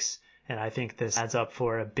several weeks. And I think this adds up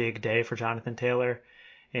for a big day for Jonathan Taylor.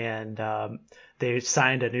 And they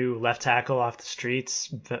signed a new left tackle off the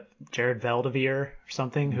streets, Jared Veldevere or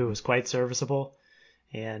something, who was quite serviceable.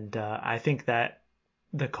 And I think that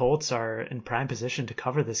the Colts are in prime position to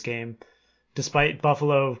cover this game. Despite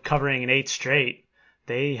Buffalo covering an 8 straight,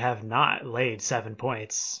 they have not laid 7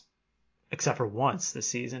 points, except for once this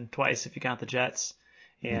season, twice if you count the Jets.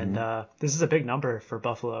 And this is a big number for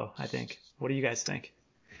Buffalo, I think. What do you guys think?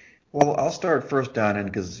 Well, I'll start first, Don,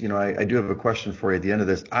 because I do have a question for you at the end of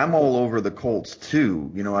this. I'm all over the Colts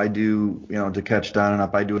too. I do, to catch Don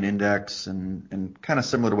up, I do an index and kind of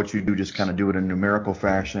similar to what you do, just kind of do it in numerical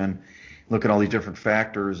fashion. Look at all these different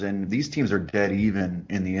factors, and these teams are dead even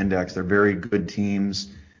in the index. They're very good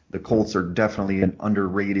teams. The Colts are definitely an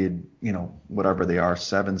underrated, whatever they are,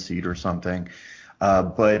 7 seed or something.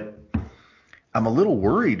 But I'm a little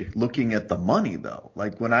worried looking at the money though.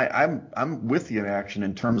 Like when I'm with you in action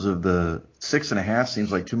in terms of the 6.5 seems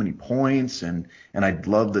like too many points, and I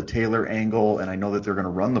love the Taylor angle, and I know that they're going to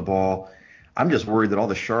run the ball. I'm just worried that all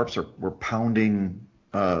the sharps were pounding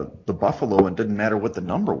the Buffalo, and it didn't matter what the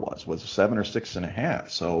number was it 7 or 6.5.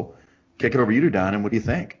 So kick it over you to Don, and what do you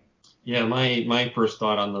think? Yeah, my first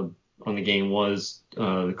thought on the game was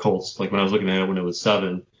the Colts. Like when I was looking at it when it was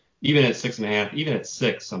 7, even at 6.5, even at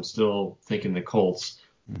 6, I'm still thinking the Colts.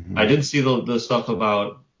 Mm-hmm. I did see the stuff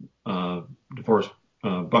about DeForest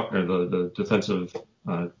Buckner, the defensive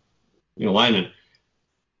lineman.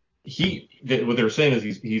 What they were saying is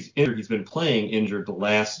he's injured. He's been playing injured the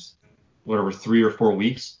last 3 or 4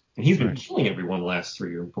 weeks, and he's been killing everyone the last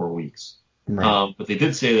 3 or 4 weeks. Right. But they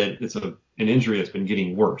did say that it's an injury that's been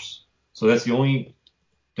getting worse. So that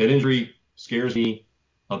injury scares me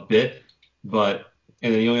a bit.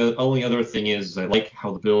 And then the only other thing is I like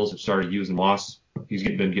how the Bills have started using Moss. He's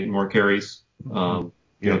been getting more carries, towards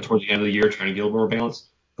the end of the year, trying to get a little more balance.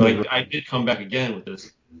 But I did come back again with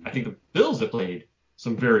this. I think the Bills have played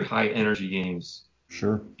some very high energy games.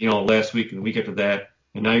 Sure. Last week and the week after that.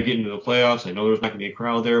 And now you're getting into the playoffs. I know there's not going to be a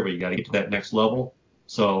crowd there, but you got to get to that next level.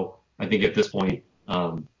 So I think at this point,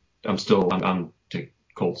 I'm taking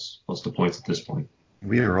Colts plus the points at this point.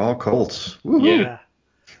 We are all Colts. Woo-hoo. Yeah.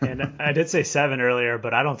 And I did say 7 earlier,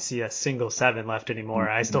 but I don't see a single 7 left anymore.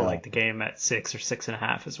 I still like the game at 6 or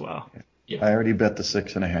 6.5 as well. Yeah. I already bet the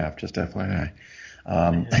 6.5, just FYI.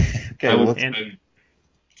 Okay. I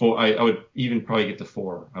would even probably get to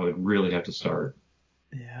 4. I would really have to start.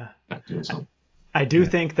 Yeah. Not doing something. I do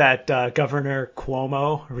think that Governor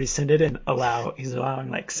Cuomo rescinded and he's allowing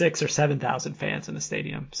like 6,000 or 7,000 fans in the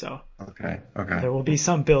stadium. So okay, there will be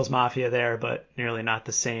some Bills Mafia there, but nearly not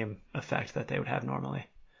the same effect that they would have normally.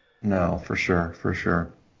 No, for sure.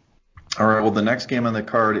 All right, well, the next game on the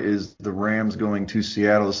card is the Rams going to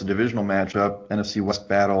Seattle. It's a divisional matchup, NFC West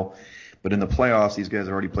battle. But in the playoffs, these guys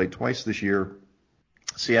have already played twice this year.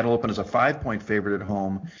 Seattle opened as a 5-point favorite at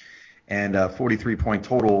home and 43-point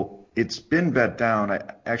total. It's been bet down.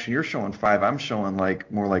 Actually, you're showing 5. I'm showing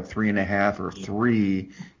more like 3.5 or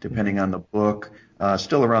 3, depending on the book.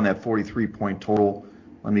 Still around that 43-point total.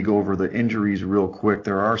 Let me go over the injuries real quick.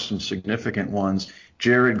 There are some significant ones.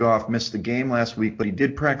 Jared Goff missed the game last week, but he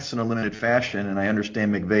did practice in a limited fashion, and I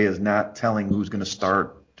understand McVay is not telling who's going to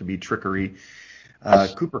start to be trickery.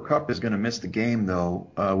 Cooper Kupp is going to miss the game,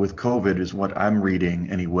 though, with COVID, is what I'm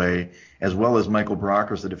reading anyway, as well as Michael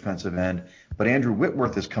Brockers, the defensive end. But Andrew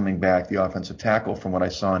Whitworth is coming back, the offensive tackle, from what I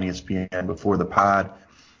saw on ESPN before the pod.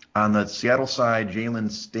 On the Seattle side,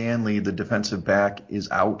 Jalen Stanley, the defensive back,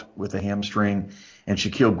 is out with a hamstring, and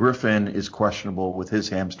Shaquille Griffin is questionable with his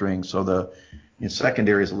hamstring. So the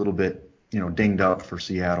secondary is a little bit, dinged up for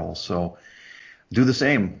Seattle. So do the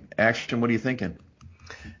same. Action, what are you thinking?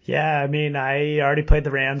 Yeah, I mean, I already played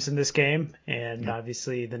the Rams in this game, and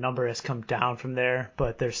obviously the number has come down from there,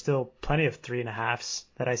 but there's still plenty of 3.5s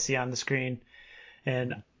that I see on the screen.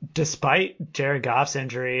 And despite Jared Goff's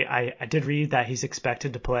injury, I did read that he's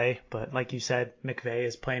expected to play, but like you said, McVay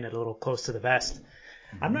is playing it a little close to the vest.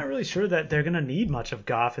 I'm not really sure that they're going to need much of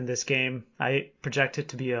Goff in this game. I project it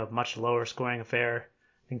to be a much lower scoring affair.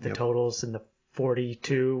 I think the total's in the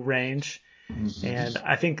 42 range. And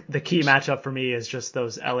I think the key matchup for me is just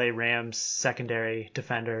those LA Rams secondary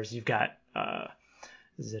defenders. You've got,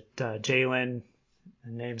 Jalen,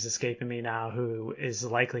 the name's escaping me now, who is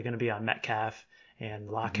likely going to be on Metcalf and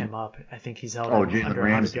lock him up. I think he's held him under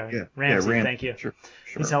 100 yards. Ramsey, thank you. Sure.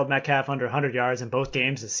 He's held Metcalf under 100 yards in both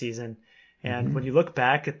games this season. And when you look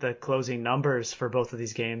back at the closing numbers for both of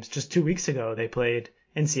these games, just 2 weeks ago they played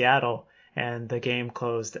in Seattle, and the game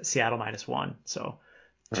closed at Seattle -1. So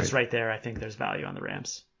just right there, I think there's value on the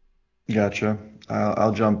Rams. Gotcha.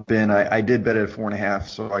 I'll jump in. I did bet at 4.5,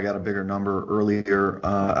 so I got a bigger number earlier.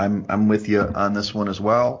 I'm with you on this one as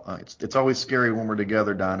well. It's always scary when we're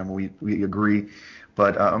together, Don, and we agree.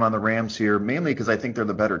 But I'm on the Rams here, mainly because I think they're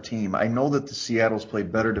the better team. I know that the Seattle's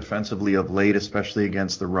played better defensively of late, especially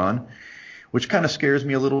against the run, which kind of scares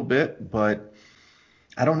me a little bit. But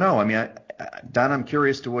I don't know. I mean, Don, I'm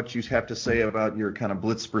curious to what you have to say about your kind of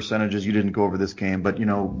blitz percentages. You didn't go over this game, but,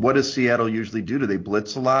 what does Seattle usually do? Do they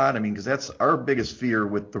blitz a lot? I mean, because that's our biggest fear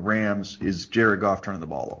with the Rams is Jared Goff turning the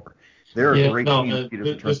ball over. They're a great team if he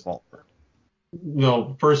doesn't turn the ball over.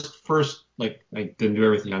 No, first, like, I didn't do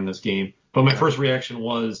everything on this game, but my first reaction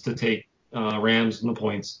was to take Rams and the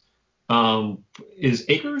points. Is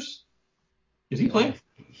Akers? Is he playing?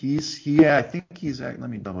 I think he's. Let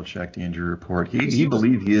me double check the injury report. He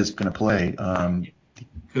believes he is going to play.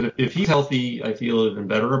 Because if he's healthy, I feel even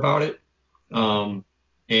better about it.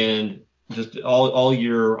 And just all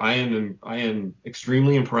year, I am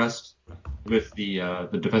extremely impressed with the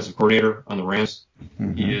defensive coordinator on the Rams.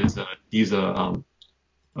 He's an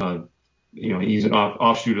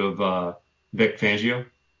offshoot of Vic Fangio.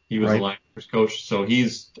 He was the linebackers coach, so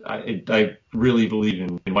I really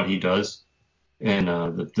believe in what he does. And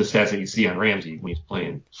the stats that you see on Ramsey when he's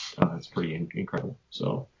playing, it's pretty incredible.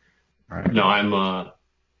 So, no, I'm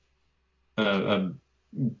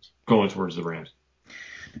going towards the Rams.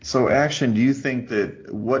 So, Action, do you think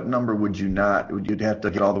that what number would you have to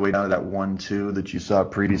get all the way down to that 1-2 that you saw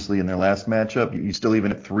previously in their last matchup? You still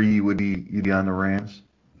even at 3 you'd be on the Rams?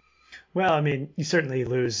 Well, I mean, you certainly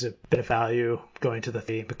lose a bit of value going to the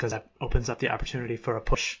 3 because that opens up the opportunity for a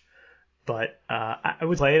push. But I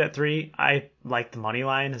would play it at 3. I like the money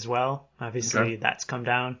line as well. Obviously, that's come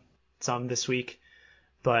down some this week.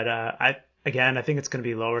 But I think it's going to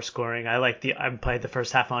be lower scoring. I played the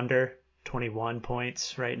first half under 21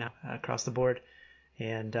 points right now across the board.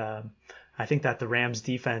 And I think that the Rams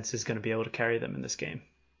defense is going to be able to carry them in this game.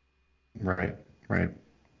 Right.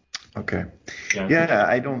 Okay. Yeah,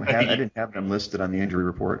 I didn't have him listed on the injury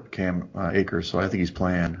report, Cam Akers, so I think he's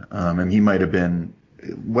playing. And he might have been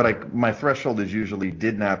my threshold is usually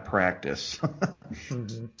did not practice.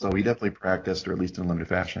 So he definitely practiced, or at least in limited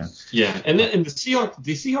fashion. Yeah, and the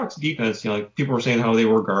Seahawks defense, like people were saying how they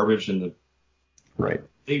were garbage and they're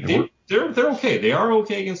okay. They are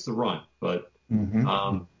okay against the run, but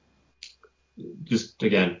just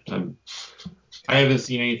again, I haven't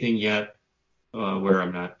seen anything yet where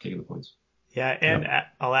I'm not taking the points. Yeah, and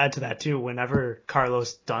I'll add to that too. Whenever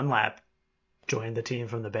Carlos Dunlap joined the team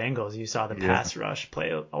from the Bengals, you saw the pass rush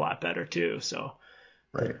play a lot better too. So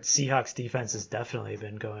the Seahawks defense has definitely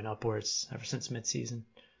been going upwards ever since midseason.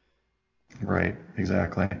 Right,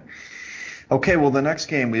 exactly. Okay, well, the next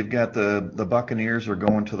game we've got the Buccaneers are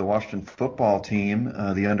going to the Washington football team,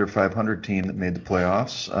 the under 500 team that made the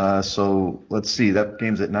playoffs. So let's see, that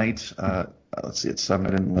game's at night. It's 7. I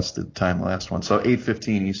didn't list the time last one. So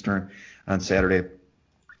 8:15 Eastern on Saturday.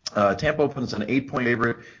 Tampa opens an 8-point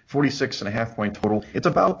favorite, 46.5 point total. It's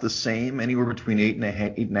about the same, anywhere between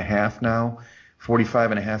 8.5 now,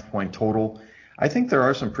 45.5 point total. I think there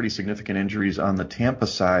are some pretty significant injuries on the Tampa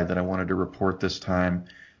side that I wanted to report this time,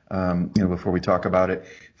 before we talk about it.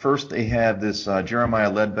 First, they have this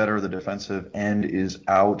Jeremiah Ledbetter, the defensive end, is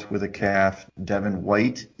out with a calf. Devin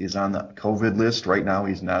White is on the COVID list right now.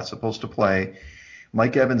 He's not supposed to play.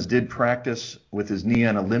 Mike Evans did practice with his knee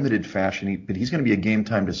on a limited fashion, but he's going to be a game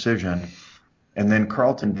time decision. And then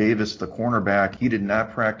Carlton Davis, the cornerback, he did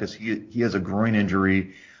not practice. He has a groin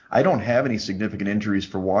injury. I don't have any significant injuries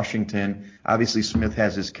for Washington. Obviously, Smith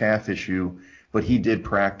has his calf issue, but he did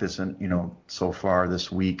practice, and so far this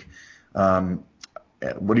week.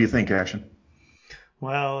 What do you think, Action?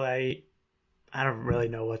 Well, I don't really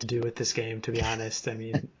know what to do with this game, to be honest. I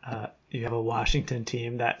mean, you have a Washington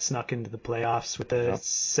team that snuck into the playoffs with a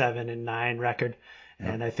 7-9 record,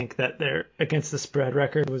 and I think that their against the spread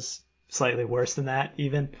record was slightly worse than that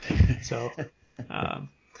even. So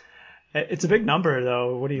it's a big number,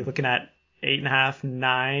 though. What are you looking at? 8.5,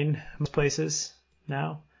 9 most places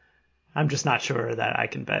now. I'm just not sure that I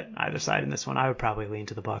can bet either side in this one. I would probably lean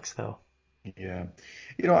to the Bucs, though. Yeah,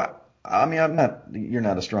 I mean, I'm not. You're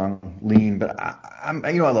not a strong lean, but I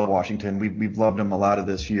love Washington. We've loved them a lot of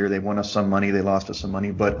this year. They won us some money. They lost us some money,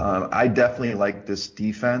 but I definitely like this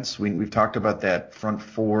defense. We've talked about that front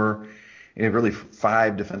four, really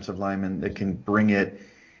 5 defensive linemen that can bring it,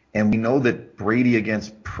 and we know that Brady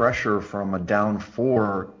against pressure from a down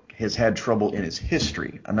 4 has had trouble in his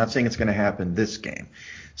history. I'm not saying it's going to happen this game,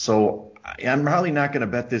 so I'm probably not going to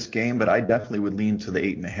bet this game, but I definitely would lean to the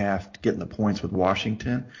 8.5 to get in the points with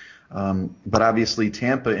Washington. But obviously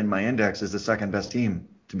Tampa in my index is the second best team,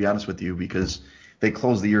 to be honest with you, because they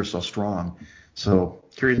closed the year so strong. So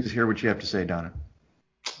curious to hear what you have to say, Donna.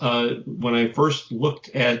 When I first looked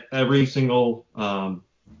at every single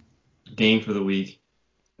game for the week,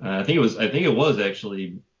 I think it was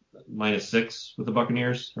actually -6 with the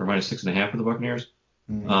Buccaneers, or -6.5 with the Buccaneers.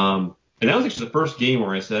 Mm-hmm. And that was actually the first game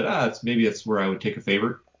where I said, maybe that's where I would take a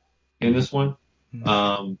favorite in this one.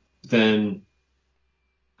 Mm-hmm. Then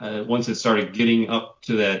once it started getting up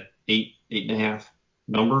to that 8.5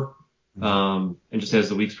 number, and just as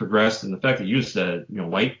the weeks progressed, and the fact that you just said,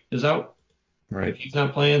 White is out, right? If he's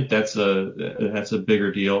not playing, that's a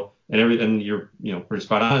bigger deal. And you're pretty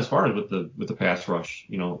spot on as far as with the pass rush,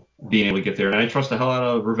 being able to get there. And I trust the hell out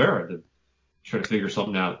of Rivera to try to figure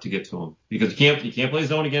something out to get to him, because you can't play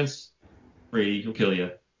zone against Brady. He'll kill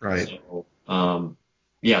you. Right. So,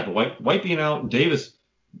 the White being out, Davis.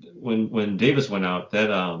 When Davis went out, that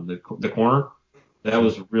the corner, that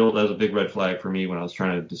was a big red flag for me when I was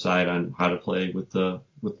trying to decide on how to play with the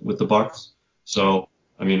Bucs. So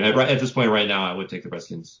I mean, at this point right now, I would take the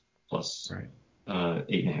Redskins plus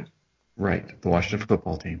 8.5. Right, the Washington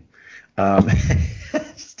football team.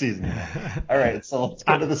 Just teasing you. All right, so let's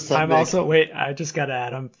go to the Sunday. I just got to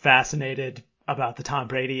add, I'm fascinated about the Tom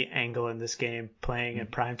Brady angle in this game, playing in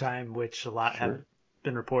primetime, which a lot have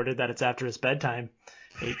been reported that it's after his bedtime.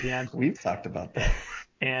 8 p.m. We've talked about that.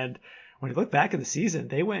 And when you look back at the season,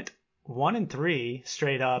 they went 1-3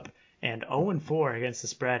 straight up and 0-4 against the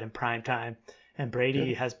spread in prime time. And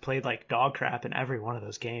Brady has played like dog crap in every one of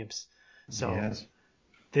those games. So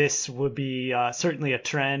this would be certainly a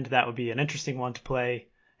trend. That would be an interesting one to play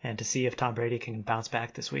and to see if Tom Brady can bounce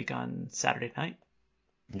back this week on Saturday night.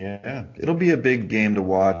 Yeah, it'll be a big game to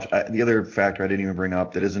watch. The other factor I didn't even bring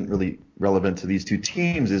up that isn't really relevant to these two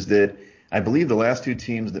teams is that I believe the last 2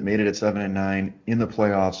 teams that made it at 7-9 in the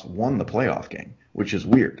playoffs won the playoff game, which is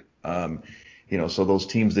weird. So those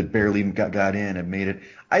teams that barely got in and made it.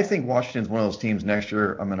 I think Washington's one of those teams next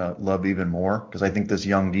year I'm going to love even more, because I think this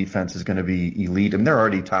young defense is going to be elite. I mean, they're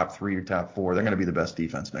already top 3 or top 4. They're going to be the best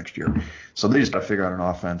defense next year. So they just got to figure out an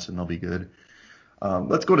offense, and they'll be good.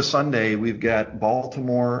 Let's go to Sunday. We've got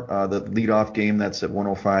Baltimore, the leadoff game that's at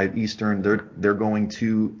 1:05 Eastern. They're going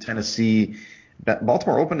to Tennessee.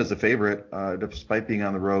 Baltimore opened as a favorite, despite being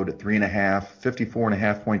on the road at 3.5,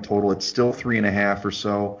 54.5 point total. It's still 3.5 or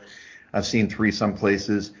so. I've seen 3 some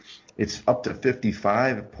places. It's up to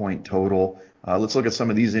 55 point total. Let's look at some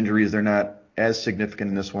of these injuries. They're not as significant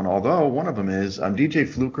in this one, although one of them is DJ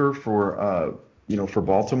Fluker for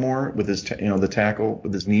Baltimore with his the tackle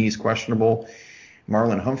with his knees questionable.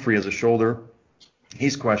 Marlon Humphrey has a shoulder.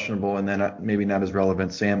 He's questionable, and then maybe not as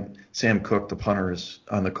relevant. Sam Cook, the punter, is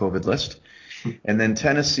on the COVID list. And then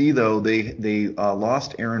Tennessee, though, they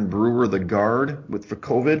lost Aaron Brewer, the guard, for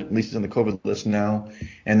COVID. At least he's on the COVID list now.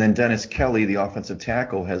 And then Dennis Kelly, the offensive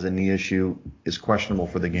tackle, has a knee issue, is questionable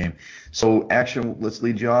for the game. So, Action, let's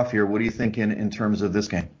lead you off here. What are you thinking in terms of this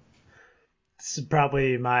game? This is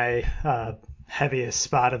probably my heaviest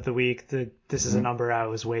spot of the week. This is a number I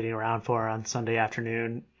was waiting around for on Sunday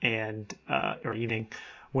afternoon or evening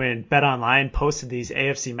when BetOnline posted these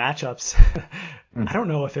AFC matchups. I don't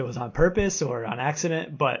know if it was on purpose or on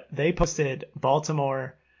accident, but they posted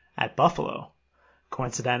Baltimore at Buffalo,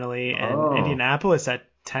 coincidentally, and Indianapolis at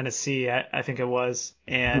Tennessee, I think it was.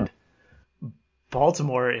 And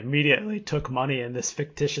Baltimore immediately took money in this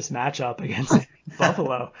fictitious matchup against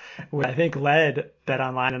Buffalo, which I think led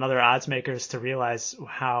BetOnline and other odds makers to realize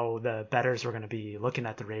how the bettors were going to be looking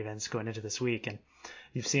at the Ravens going into this week. And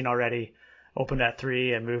you've seen already opened at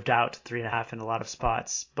 3 and moved out to 3.5 in a lot of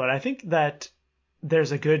spots. But I think that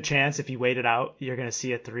there's a good chance if you wait it out, you're going to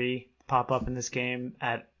see a 3 pop up in this game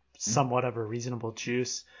at somewhat of a reasonable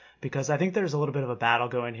juice, because I think there's a little bit of a battle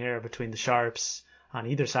going here between the sharps on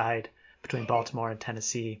either side, between Baltimore and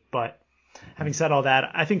Tennessee. But having said all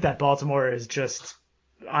that, I think that Baltimore is just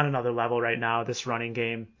on another level right now. This running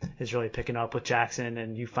game is really picking up with Jackson,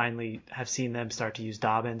 and you finally have seen them start to use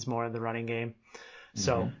Dobbins more in the running game.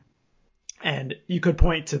 So, and you could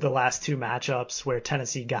point to the last 2 matchups where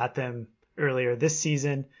Tennessee got them earlier this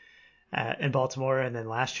season in Baltimore and then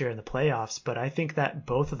last year in the playoffs. But I think that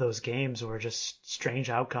both of those games were just strange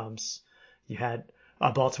outcomes. You had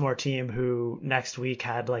a Baltimore team who next week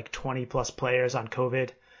had like 20 plus players on COVID.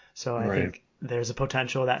 So I think there's a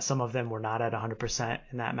potential that some of them were not at 100%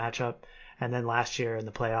 in that matchup. And then last year in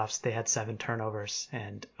the playoffs, they had 7 turnovers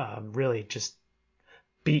and really just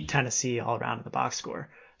beat Tennessee all around in the box score.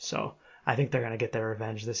 So I think they're going to get their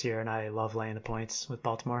revenge this year, and I love laying the points with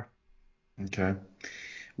Baltimore. Okay.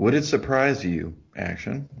 Would it surprise you,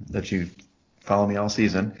 Action, that you follow me all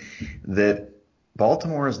season, that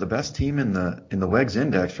Baltimore is the best team in the WEGS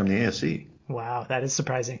index from the AFC? Wow, that is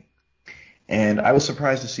surprising. And I was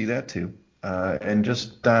surprised to see that too. And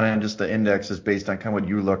just Donna, and just the index is based on kind of what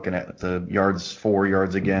you're looking at, the yards for,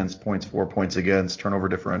 yards against, points for, points against, turnover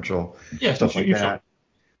differential, stuff like that.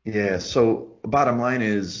 Yeah. So bottom line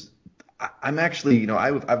is, I'm actually,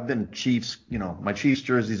 I've been Chiefs, my Chiefs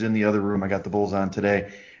jersey's in the other room. I got the Bulls on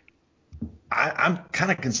today. I'm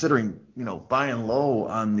kind of considering, buying low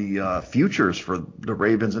on the futures for the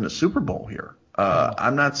Ravens in the Super Bowl here.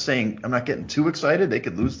 I'm not getting too excited. They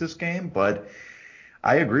could lose this game, but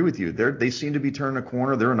I agree with you. They seem to be turning a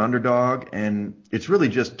corner. They're an underdog, and it's really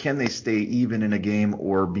just, can they stay even in a game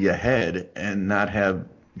or be ahead and not have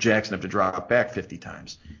Jackson have to drop back 50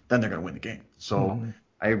 times? Then they're going to win the game. So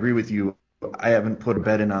I agree with you. I haven't put a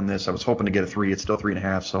bet in on this. I was hoping to get a 3. It's still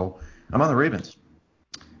 3.5, so I'm on the Ravens.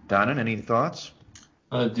 Donnan, any thoughts?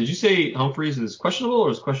 Did you say Humphreys is questionable,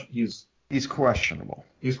 or is He's questionable.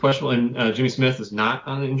 He's questionable, and Jimmy Smith is not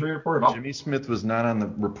on the injury report at all? Jimmy Smith was not on the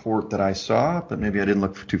report that I saw, but maybe I didn't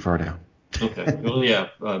look too far down. Okay. Well, yeah.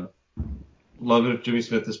 Love it if Jimmy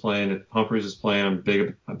Smith is playing. If Humphreys is playing, I'm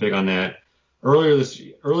big on that. Earlier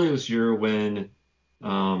this year, when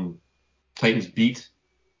Titans beat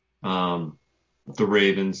the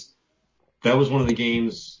Ravens, that was one of the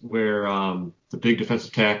games where the big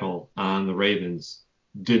defensive tackle on the Ravens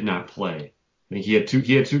did not play. I think he had two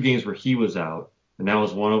games where he was out, and that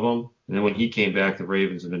was one of them. And then when he came back, the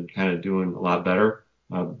Ravens have been kind of doing a lot better.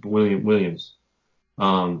 Williams.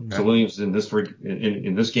 So Williams is in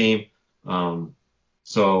this game.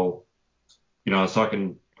 So, I was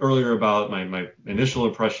talking earlier about my initial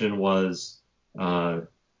impression was, taking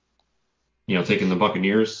the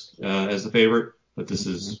Buccaneers as the favorite, but this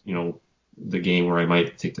is, the game where I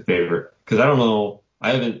might take the favorite, because I don't know.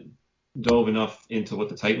 I haven't dove enough into what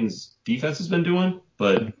the Titans defense has been doing,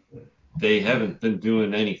 but they haven't been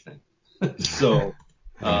doing anything. So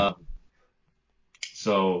I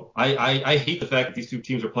hate the fact that these two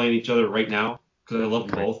teams are playing each other right now, because I love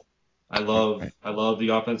them both. I love the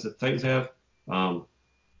offense that the Titans have.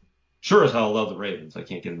 Sure as hell I love the Ravens. I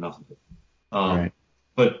can't get enough of it.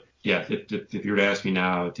 But yeah, if you were to ask me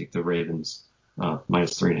now, I would take the Ravens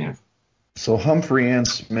minus 3.5. So Humphrey and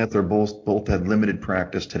Smith are both had limited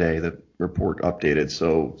practice today. The report updated.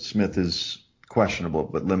 So Smith is questionable,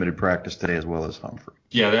 but limited practice today as well as Humphrey.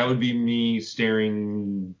 Yeah, that would be me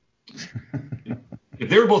staring. If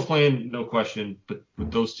they were both playing, no question. But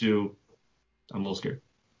with those two, I'm a little scared.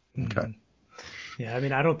 Okay. Yeah,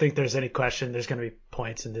 I don't think there's any question there's going to be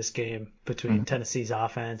points in this game between Tennessee's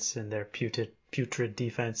offense and their putrid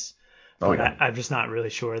defense. But I'm just not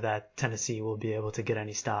really sure that Tennessee will be able to get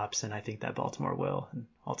any stops, and I think that Baltimore will, and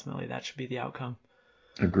ultimately that should be the outcome.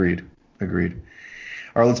 Agreed. All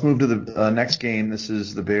right, let's move to the next game. This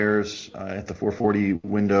is the Bears at the 4:40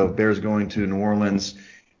 window. Bears going to New Orleans.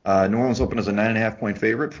 New Orleans opened as a 9.5-point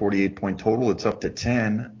favorite, 48-point total. It's up to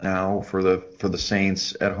 10 now for the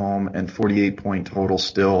Saints at home, and 48-point total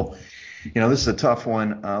still. This is a tough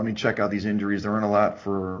one. Let me check out these injuries. There aren't a lot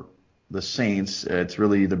for the Saints. It's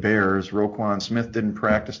really the Bears. Roquan Smith didn't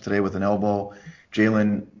practice today with an elbow.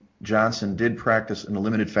 Jalen Johnson did practice in a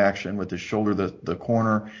limited fashion with his shoulder, the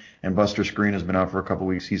corner, and Buster Skrine has been out for a couple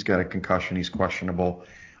weeks. He's got a concussion. He's questionable.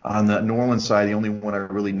 On the New Orleans side, the only one I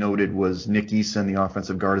really noted was Nick Eason, the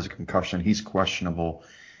offensive guard, has a concussion. He's questionable.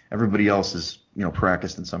 Everybody else is,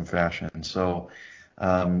 practiced in some fashion. So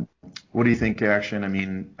What do you think, Action? I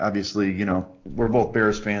mean, obviously, we're both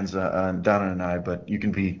Bears fans, Donna and I, but you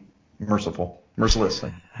can be merciless.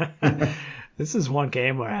 This is one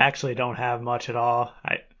game where I actually don't have much at all.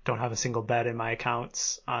 I don't have a single bet in my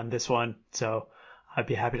accounts on this one, so I'd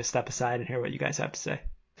be happy to step aside and hear what you guys have to say.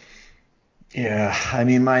 Yeah, I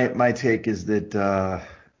mean, my take is that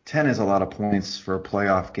 10 is a lot of points for a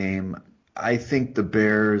playoff game. I think the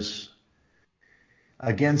Bears,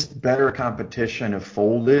 against better competition, have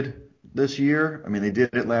folded this year. I mean, they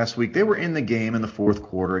did it last week. They were in the game in the fourth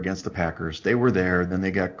quarter against the Packers. They were there. Then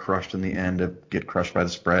they got crushed in the end to get crushed by the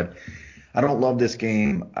spread. I don't love this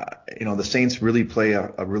game. The Saints really play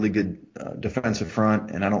a really good defensive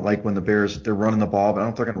front, and I don't like when the Bears, they're running the ball, but I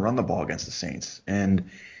don't think they're going to run the ball against the Saints. And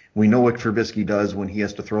we know what Trubisky does when he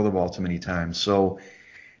has to throw the ball too many times. So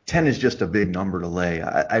 10 is just a big number to lay.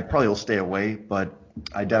 I probably will stay away, but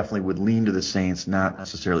I definitely would lean to the Saints, not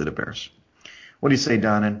necessarily the Bears. What do you say,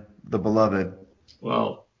 Donnan, the beloved?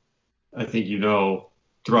 Well, I think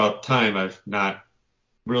throughout time I've not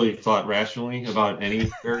really thought rationally about any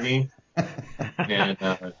Bear game. And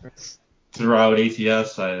throughout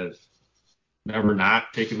ATS, I've never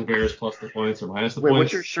not taken the Bears plus the points or minus the points.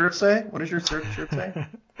 What's your shirt say? What does your shirt say?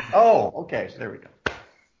 Oh, okay. So there we go.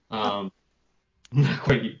 I'm not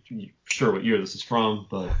quite sure what year this is from,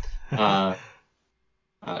 but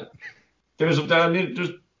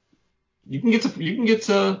you can get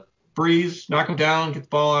to Breeze, knock him down, get the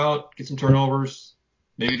ball out, get some turnovers,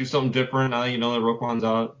 maybe do something different now that you know that Roquan's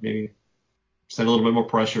out, maybe send a little bit more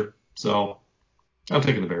pressure. So I'm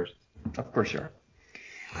taking the Bears. Of course you are.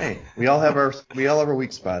 Hey, we all have our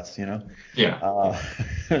weak spots, Yeah. All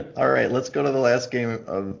right, let's go to the last game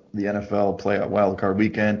of the NFL playoff wild card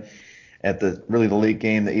weekend. At the late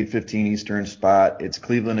game, the 8:15 Eastern spot. It's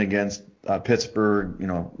Cleveland against Pittsburgh.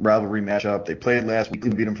 Rivalry matchup. They played last week. They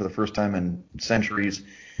beat them for the first time in centuries.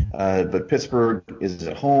 But Pittsburgh is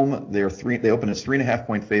at home. They open as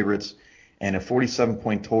 3.5-point favorites and a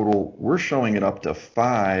 47-point total. We're showing it up to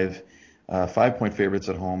 5.5-point favorites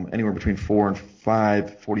at home, anywhere between 4 and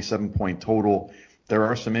 5, 47-point total. There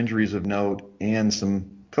are some injuries of note and some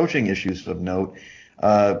coaching issues of note.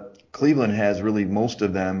 Cleveland has really most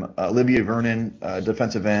of them. Olivier Vernon,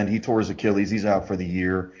 defensive end, he tore his Achilles. He's out for the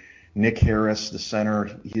year. Nick Harris, the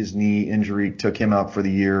center, his knee injury took him out for the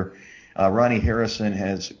year. Ronnie Harrison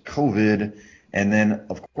has COVID. And then,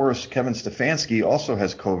 of course, Kevin Stefanski also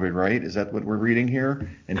has COVID, right? Is that what we're reading here?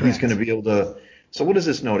 And Correct. He's going to be able to – so what does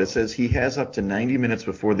this note? It says he has up to 90 minutes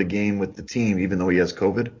before the game with the team, even though he has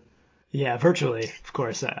COVID? Yeah, virtually, of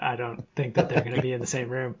course. I don't think that they're going to be in the same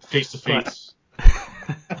room. Face to face.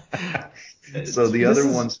 So the other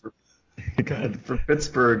ones for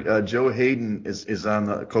Pittsburgh, Joe Hayden is on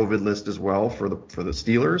the COVID list as well for the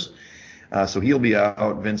Steelers. So he'll be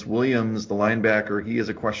out. Vince Williams, the linebacker, he is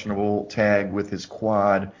a questionable tag with his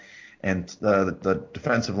quad. And the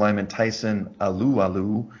defensive lineman Tyson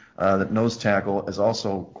Alualu, the nose tackle, is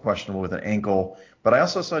also questionable with an ankle. But I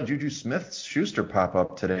also saw Juju Smith-Schuster pop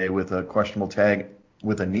up today with a questionable tag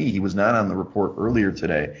with a knee. He was not on the report earlier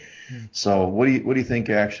today. So what do you think,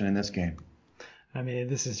 Action, in this game? I mean,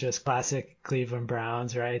 this is just classic Cleveland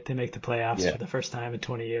Browns, right? They make the playoffs for the first time in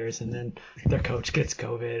 20 years, and then their coach gets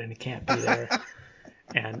COVID and he can't be there.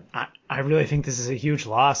 And I really think this is a huge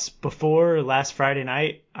loss. Before last Friday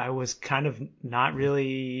night, I was kind of not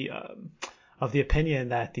really of the opinion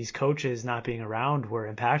that these coaches not being around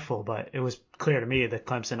were impactful, but it was clear to me that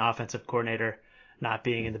Clemson offensive coordinator not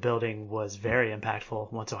being in the building was very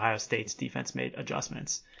impactful once Ohio State's defense made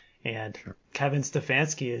adjustments. And Kevin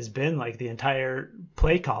Stefanski has been like the entire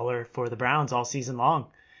play caller for the Browns all season long.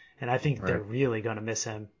 And I think they're really going to miss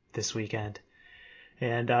him this weekend.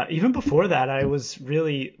 And even before that, I was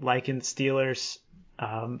really liking the Steelers.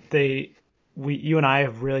 You and I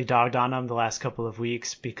have really dogged on them the last couple of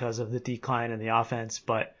weeks because of the decline in the offense,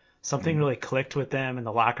 but something really clicked with them in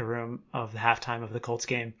the locker room of the halftime of the Colts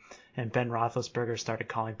game, and Ben Roethlisberger started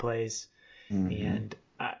calling plays. And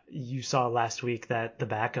you saw last week that the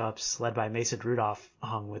backups, led by Mason Rudolph,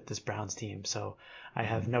 hung with this Browns team. So I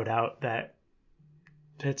have no doubt that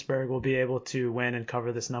Pittsburgh will be able to win and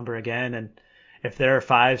cover this number again. And if there are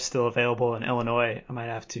 5 still available in Illinois, I might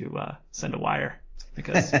have to send a wire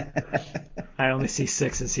because I only see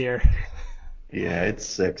 6s here. Yeah, it's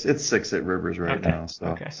 6. It's 6 at Rivers now.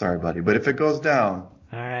 So sorry, buddy. But if it goes down,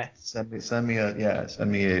 all right, send me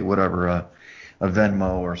a whatever, a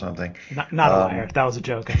Venmo or something. Not a wire. That was a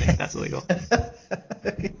joke. I think that's illegal.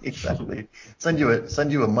 Exactly. Send you a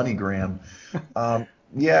MoneyGram.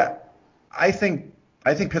 Yeah, I think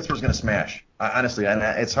Pittsburgh's going to smash. Honestly, and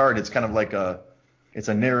it's hard. It's kind of like It's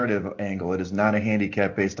a narrative angle. It is not a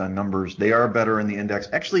handicap based on numbers. They are better in the index.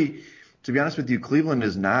 Actually, to be honest with you, Cleveland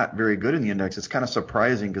is not very good in the index. It's kind of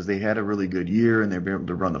surprising because they had a really good year and they've been able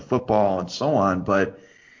to run the football and so on, but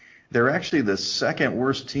they're actually the second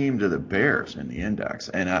worst team to the Bears in the index.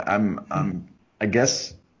 And I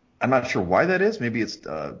guess I'm not sure why that is. Maybe it's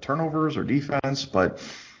turnovers or defense, but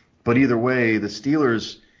either way, the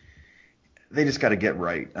Steelers, they just got to get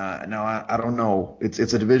right. Now I don't know. It's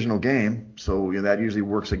a divisional game, so that usually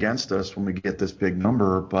works against us when we get this big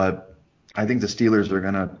number. But I think the Steelers are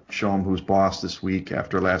going to show them who's boss this week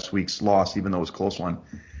after last week's loss, even though it was a close one.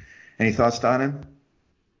 Any thoughts, Don?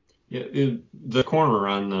 Yeah, the corner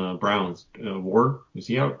on the Browns, Ward, is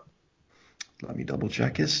he out? Let me double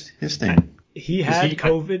check his thing. He had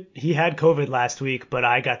COVID. He had COVID last week, but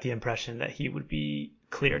I got the impression that he would be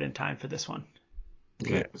cleared in time for this one.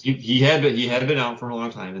 Okay, he had been out for a long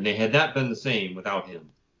time, and they had not been the same without him.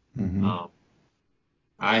 Mm-hmm.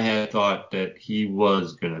 I had thought that he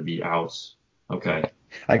was going to be out. Okay.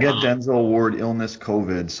 I got Denzel Ward illness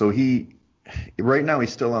COVID, so right now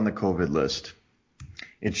he's still on the COVID list.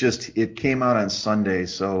 It came out on Sunday,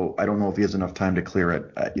 so I don't know if he has enough time to clear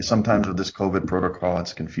it. Sometimes with this COVID protocol,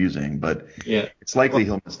 it's confusing, but yeah, it's likely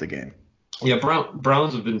he'll miss the game. Yeah,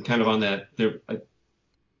 Browns have been kind of on that. I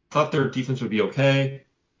thought their defense would be okay.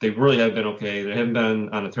 They really have been okay. They haven't been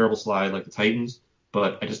on a terrible slide like the Titans,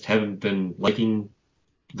 but I just haven't been liking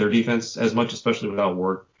their defense as much, especially without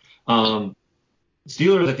Ward.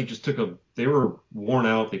 Steelers, I think, they were worn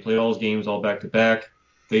out. They played all those games all back to back.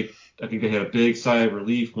 I think they had a big sigh of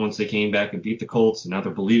relief once they came back and beat the Colts, and now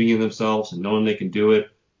they're believing in themselves and knowing they can do it.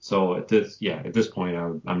 So at this point,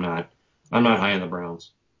 I'm not high on the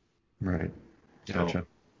Browns. Right. Gotcha.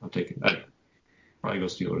 So I'd probably go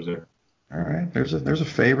Steelers there. All right. There's a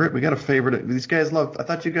favorite. We got a favorite. These guys I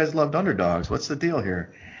thought you guys loved underdogs. What's the deal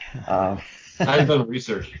here? I haven't done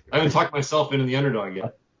research. I haven't talked myself into the underdog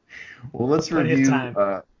yet. Well, let's Plenty review. of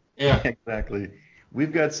time. Yeah. Exactly.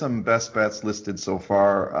 We've got some best bets listed so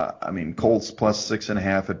far. Colts plus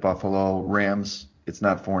 6.5 at Buffalo. Rams, it's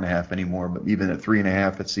not 4.5 anymore, but even at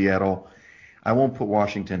 3.5 at Seattle. I won't put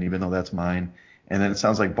Washington, even though that's mine. And then it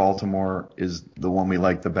sounds like Baltimore is the one we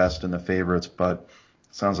like the best in the favorites, but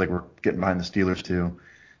it sounds like we're getting behind the Steelers too.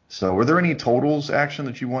 So were there any totals action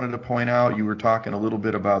that you wanted to point out? You were talking a little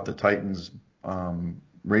bit about the Titans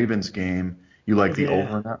Ravens game. You like the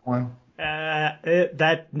over in that one?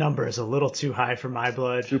 That number is a little too high for my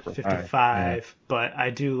blood, Super 55, high. but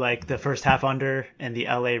I do like the first half under in the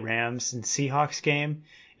LA Rams and Seahawks game.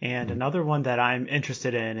 And another one that I'm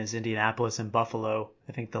interested in is Indianapolis and Buffalo.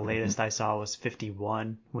 I think the latest I saw was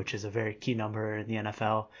 51, which is a very key number in the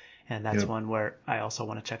NFL. And that's one where I also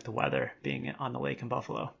want to check the weather being on the lake in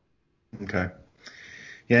Buffalo. Okay.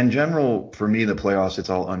 Yeah, in general, for me, the playoffs, it's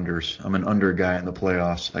all unders. I'm an under guy in the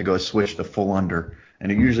playoffs. I go switch to full under,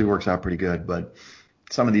 and it usually works out pretty good. But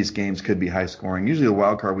some of these games could be high scoring. Usually the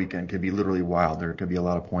wild card weekend could be literally wild. There could be a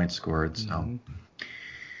lot of points scored. So,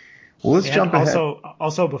 well, let's jump ahead.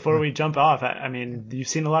 Also, before we jump off, you've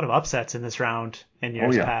seen a lot of upsets in this round in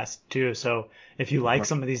years past too. So if you like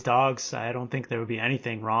some of these dogs, I don't think there would be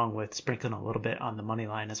anything wrong with sprinkling a little bit on the money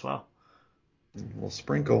line as well. We'll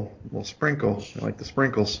sprinkle. I like the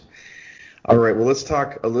sprinkles. All right, well, let's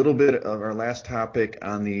talk a little bit of our last topic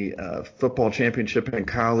on the football championship in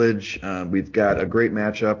college. We've got a great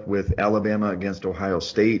matchup with Alabama against Ohio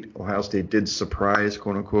State. Ohio State did surprise,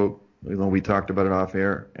 quote unquote, even though we talked about it off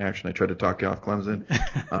air. Actually, I tried to talk you off Clemson.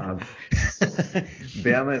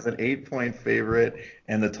 Bama is an 8-point favorite,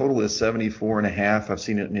 and the total is 74.5. I've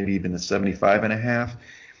seen it maybe even at 75.5.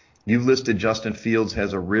 You've listed Justin Fields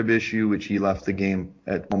has a rib issue, which he left the game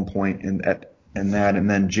at one point and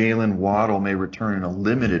then Jalen Waddle may return in a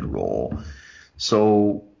limited role.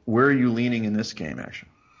 So where are you leaning in this game,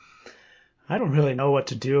 actually? I don't really know what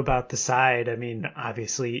to do about the side.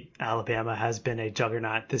 Obviously, Alabama has been a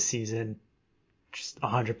juggernaut this season, just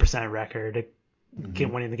 100% record,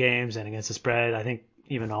 winning the games and against the spread. I think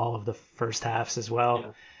even all of the first halves as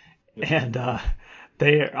well. Yeah. And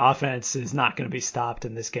their offense is not going to be stopped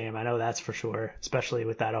in this game. I know that's for sure, especially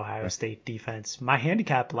with that Ohio State defense. My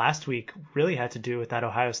handicap last week really had to do with that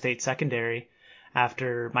Ohio State secondary.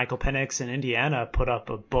 After Michael Penix and Indiana put up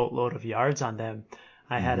a boatload of yards on them,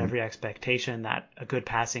 I had every expectation that a good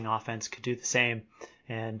passing offense could do the same.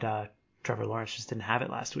 And Trevor Lawrence just didn't have it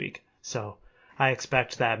last week. So I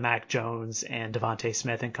expect that Mac Jones and Devontae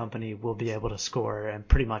Smith and company will be able to score in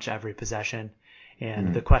pretty much every possession.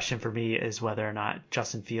 And the question for me is whether or not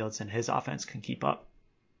Justin Fields and his offense can keep up.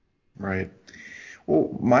 Right.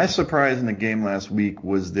 Well, my surprise in the game last week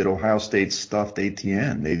was that Ohio State stuffed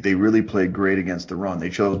ATN. They really played great against the run. They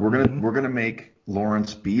chose we're gonna make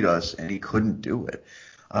Lawrence beat us, and he couldn't do it.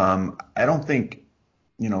 I don't think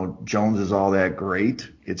Jones is all that great.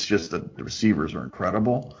 It's just that the receivers are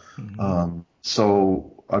incredible.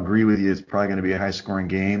 So agree with you. It's probably going to be a high scoring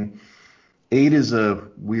game. 8 is a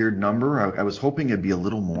weird number. I was hoping it'd be a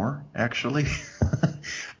little more actually,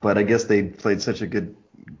 but I guess they played such a good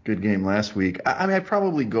game last week. I mean, I'd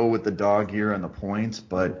probably go with the dog here on the points,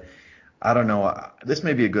 but I don't know. This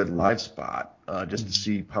may be a good live spot just to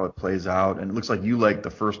see how it plays out. And it looks like you like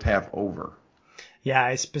the first half over. Yeah,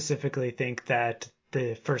 I specifically think that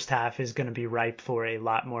the first half is going to be ripe for a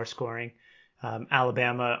lot more scoring.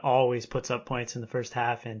 Alabama always puts up points in the first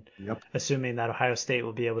half, and Yep. assuming that Ohio State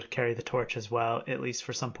will be able to carry the torch as well, at least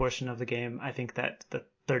for some portion of the game, I think that the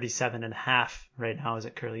 37.5 right now, as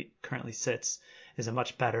it currently sits, is a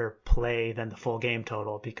much better play than the full game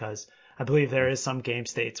total, because I believe there is some game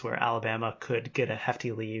states where Alabama could get a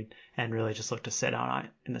hefty lead and really just look to sit on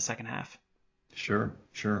it in the second half. Sure.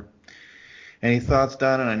 Any thoughts,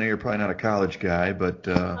 Don? And I know you're probably not a college guy, but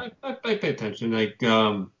I pay attention.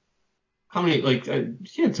 How many,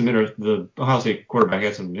 he had the Ohio State quarterback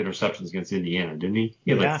had some interceptions against Indiana, didn't he?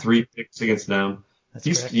 He had Yeah. 3 picks against them. That's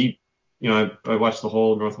correct. I watched the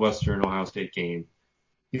whole Northwestern Ohio State game.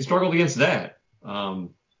 He struggled against that.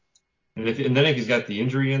 And then if he's got the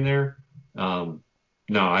injury in there, no,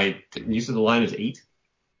 you said the line is 8?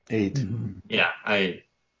 8. Yeah, I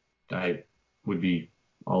would be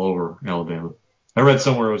all over Alabama. I read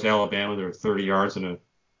somewhere it was Alabama. There were 30 yards in a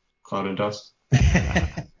cloud of dust.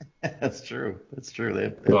 That's true.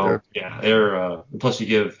 They're plus you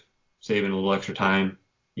give Saban a little extra time.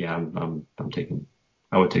 Yeah, I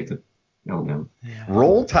would take the Alabama. Yeah.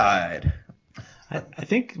 Roll Tide. I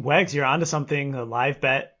think, Wags, you're onto something. A live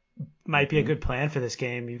bet might be a good plan for this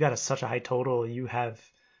game. You've got such a high total. You have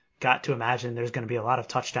got to imagine there's going to be a lot of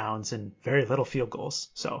touchdowns and very little field goals.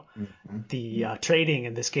 So the trading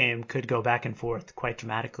in this game could go back and forth quite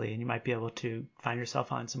dramatically, and you might be able to find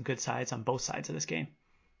yourself on some good sides on both sides of this game.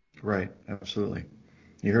 Right, absolutely.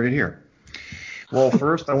 You heard it here. Well,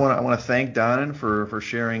 first I want to thank Donnan for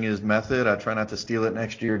sharing his method. I try not to steal it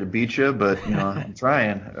next year to beat you, but I'm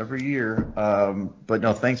trying every year. But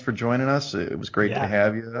no, thanks for joining us. It was great to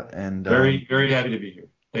have you, and very happy to be here.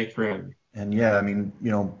 Thanks for having me. And yeah, I mean,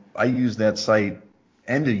 I use that site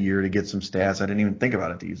end of year to get some stats. I didn't even think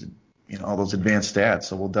about it to use it, all those advanced stats.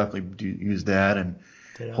 So we'll definitely use that, and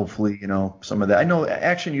hopefully, some of that. I know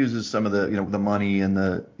Action uses some of the, the money and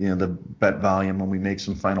the, the bet volume when we make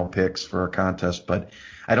some final picks for our contest. But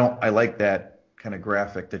I like that kind of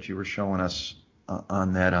graphic that you were showing us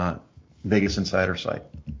on that Vegas Insider site.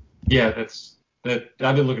 Yeah, that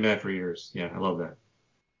I've been looking at for years. Yeah, I love that.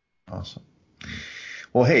 Awesome.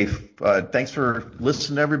 Well, hey, thanks for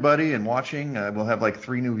listening, everybody, and watching. We'll have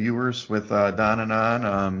 3 new viewers with Don and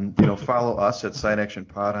on. Follow us at Side Action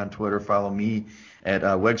Pod on Twitter. Follow me at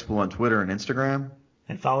Wegspool on Twitter and Instagram.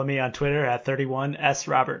 And follow me on Twitter at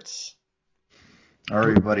 31sroberts. All right,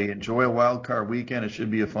 everybody. Enjoy a wild card weekend. It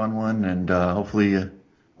should be a fun one, and hopefully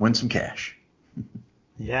win some cash.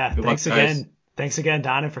 Yeah, Good thanks luck, again. guys. Thanks again,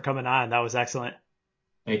 Don, for coming on. That was excellent.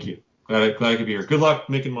 Thank you. Glad I could be here. Good luck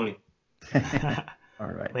making money. All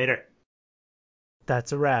right. Later.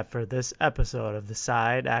 That's a wrap for this episode of the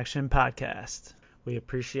Side Action Podcast. We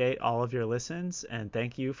appreciate all of your listens, and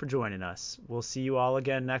thank you for joining us. We'll see you all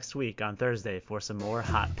again next week on Thursday for some more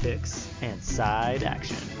hot picks and side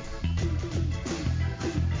action.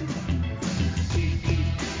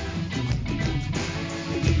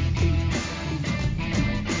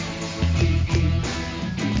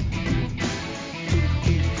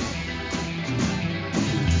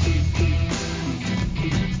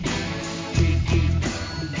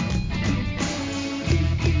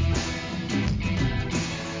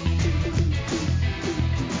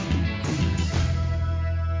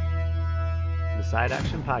 Side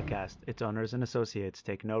Action Podcast, its owners and associates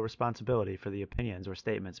take no responsibility for the opinions or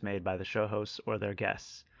statements made by the show hosts or their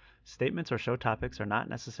guests. Statements or show topics are not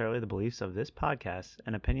necessarily the beliefs of this podcast,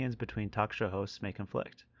 and opinions between talk show hosts may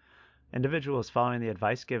conflict. Individuals following the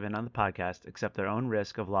advice given on the podcast accept their own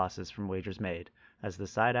risk of losses from wagers made, as the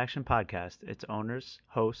Side Action Podcast, its owners,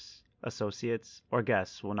 hosts, associates, or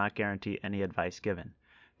guests will not guarantee any advice given.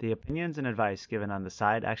 The opinions and advice given on the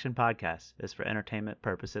Side Action Podcast is for entertainment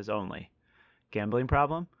purposes only. Gambling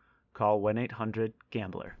problem? Call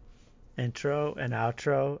 1-800-GAMBLER. Intro and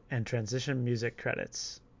outro and transition music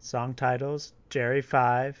credits. Song titles Jerry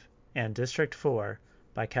 5 and District 4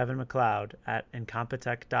 by Kevin MacLeod at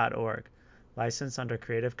Incompetech.org. Licensed under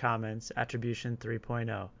Creative Commons Attribution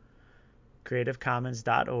 3.0.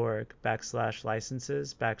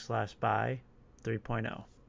 creativecommons.org/licenses/by 3.0.